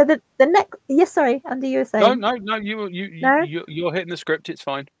 So the next, sorry, Andy, you were saying. No, you're hitting the script. It's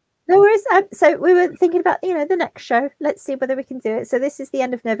fine. No worries. So we were thinking about the next show. Let's see whether we can do it. So this is the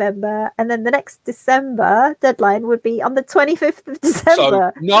end of November, and then the next December deadline would be on the 25th of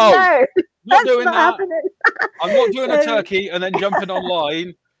December. So, no, not doing that. Happening. I'm not doing a turkey and then jumping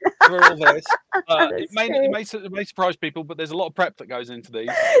online for all this. It may surprise people, but there's a lot of prep that goes into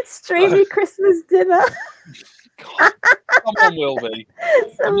these. Streamy Christmas dinner. God, someone will be.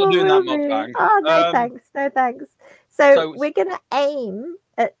 I'm not doing that mukbang. Oh, no thanks. So we're going to aim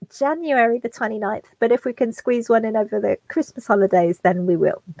at January the 29th, but if we can squeeze one in over the Christmas holidays, then we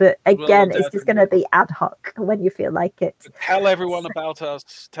will. But again, it's just going to be ad hoc when you feel like it. Tell everyone about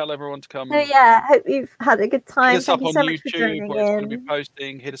us. Tell everyone to come. So hope you've had a good time. Hit us up on YouTube where it's going to be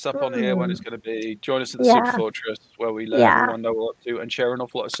posting. Hit us up on here when it's going to be. Join us at the Super Fortress where we let everyone know what to do and share an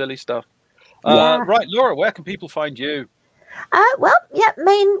awful lot of silly stuff. Right, Laura, where can people find you?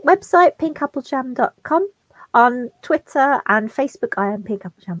 Main website, pinkappleJam.com. On Twitter and Facebook, I am Pink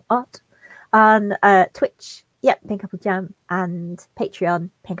Apple Jam Art. On Twitch, Pink Apple Jam, and Patreon,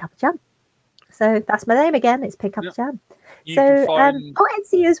 Pink Apple Jam. So that's my name again. It's Pick Up Jam. You so find...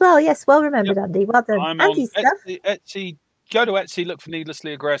 Etsy as well. Yes, well remembered, Andy. Well done. I'm Andy's on stuff. Etsy. Go to Etsy, look for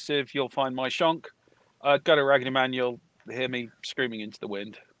Needlessly Aggressive. You'll find my shonk. Go to Raggedy Man. You'll hear me screaming into the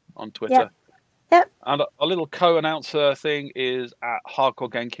wind on Twitter. Yep. And a little co-announcer thing is at Hardcore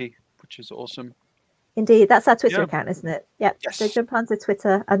Genki, which is awesome. Indeed, that's our Twitter account, isn't it? Yep. Yes. So jump onto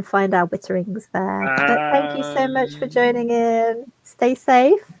Twitter and find our witterings there. But thank you so much for joining in. Stay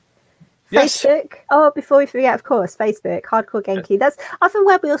safe. Yes. Facebook. Oh, before we forget, of course, Facebook, Hardcore Genki. That's often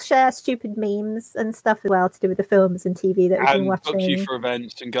where we'll share stupid memes and stuff as well to do with the films and TV that we've been watching. Book you for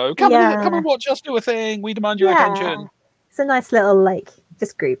events and go, come and watch us do a thing. We demand your attention. It's a nice little,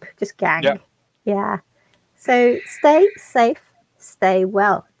 just group, just gang. Yeah. So stay safe, stay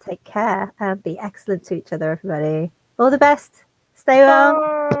well, take care, and be excellent to each other, everybody. All the best. Stay well.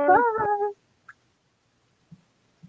 Bye.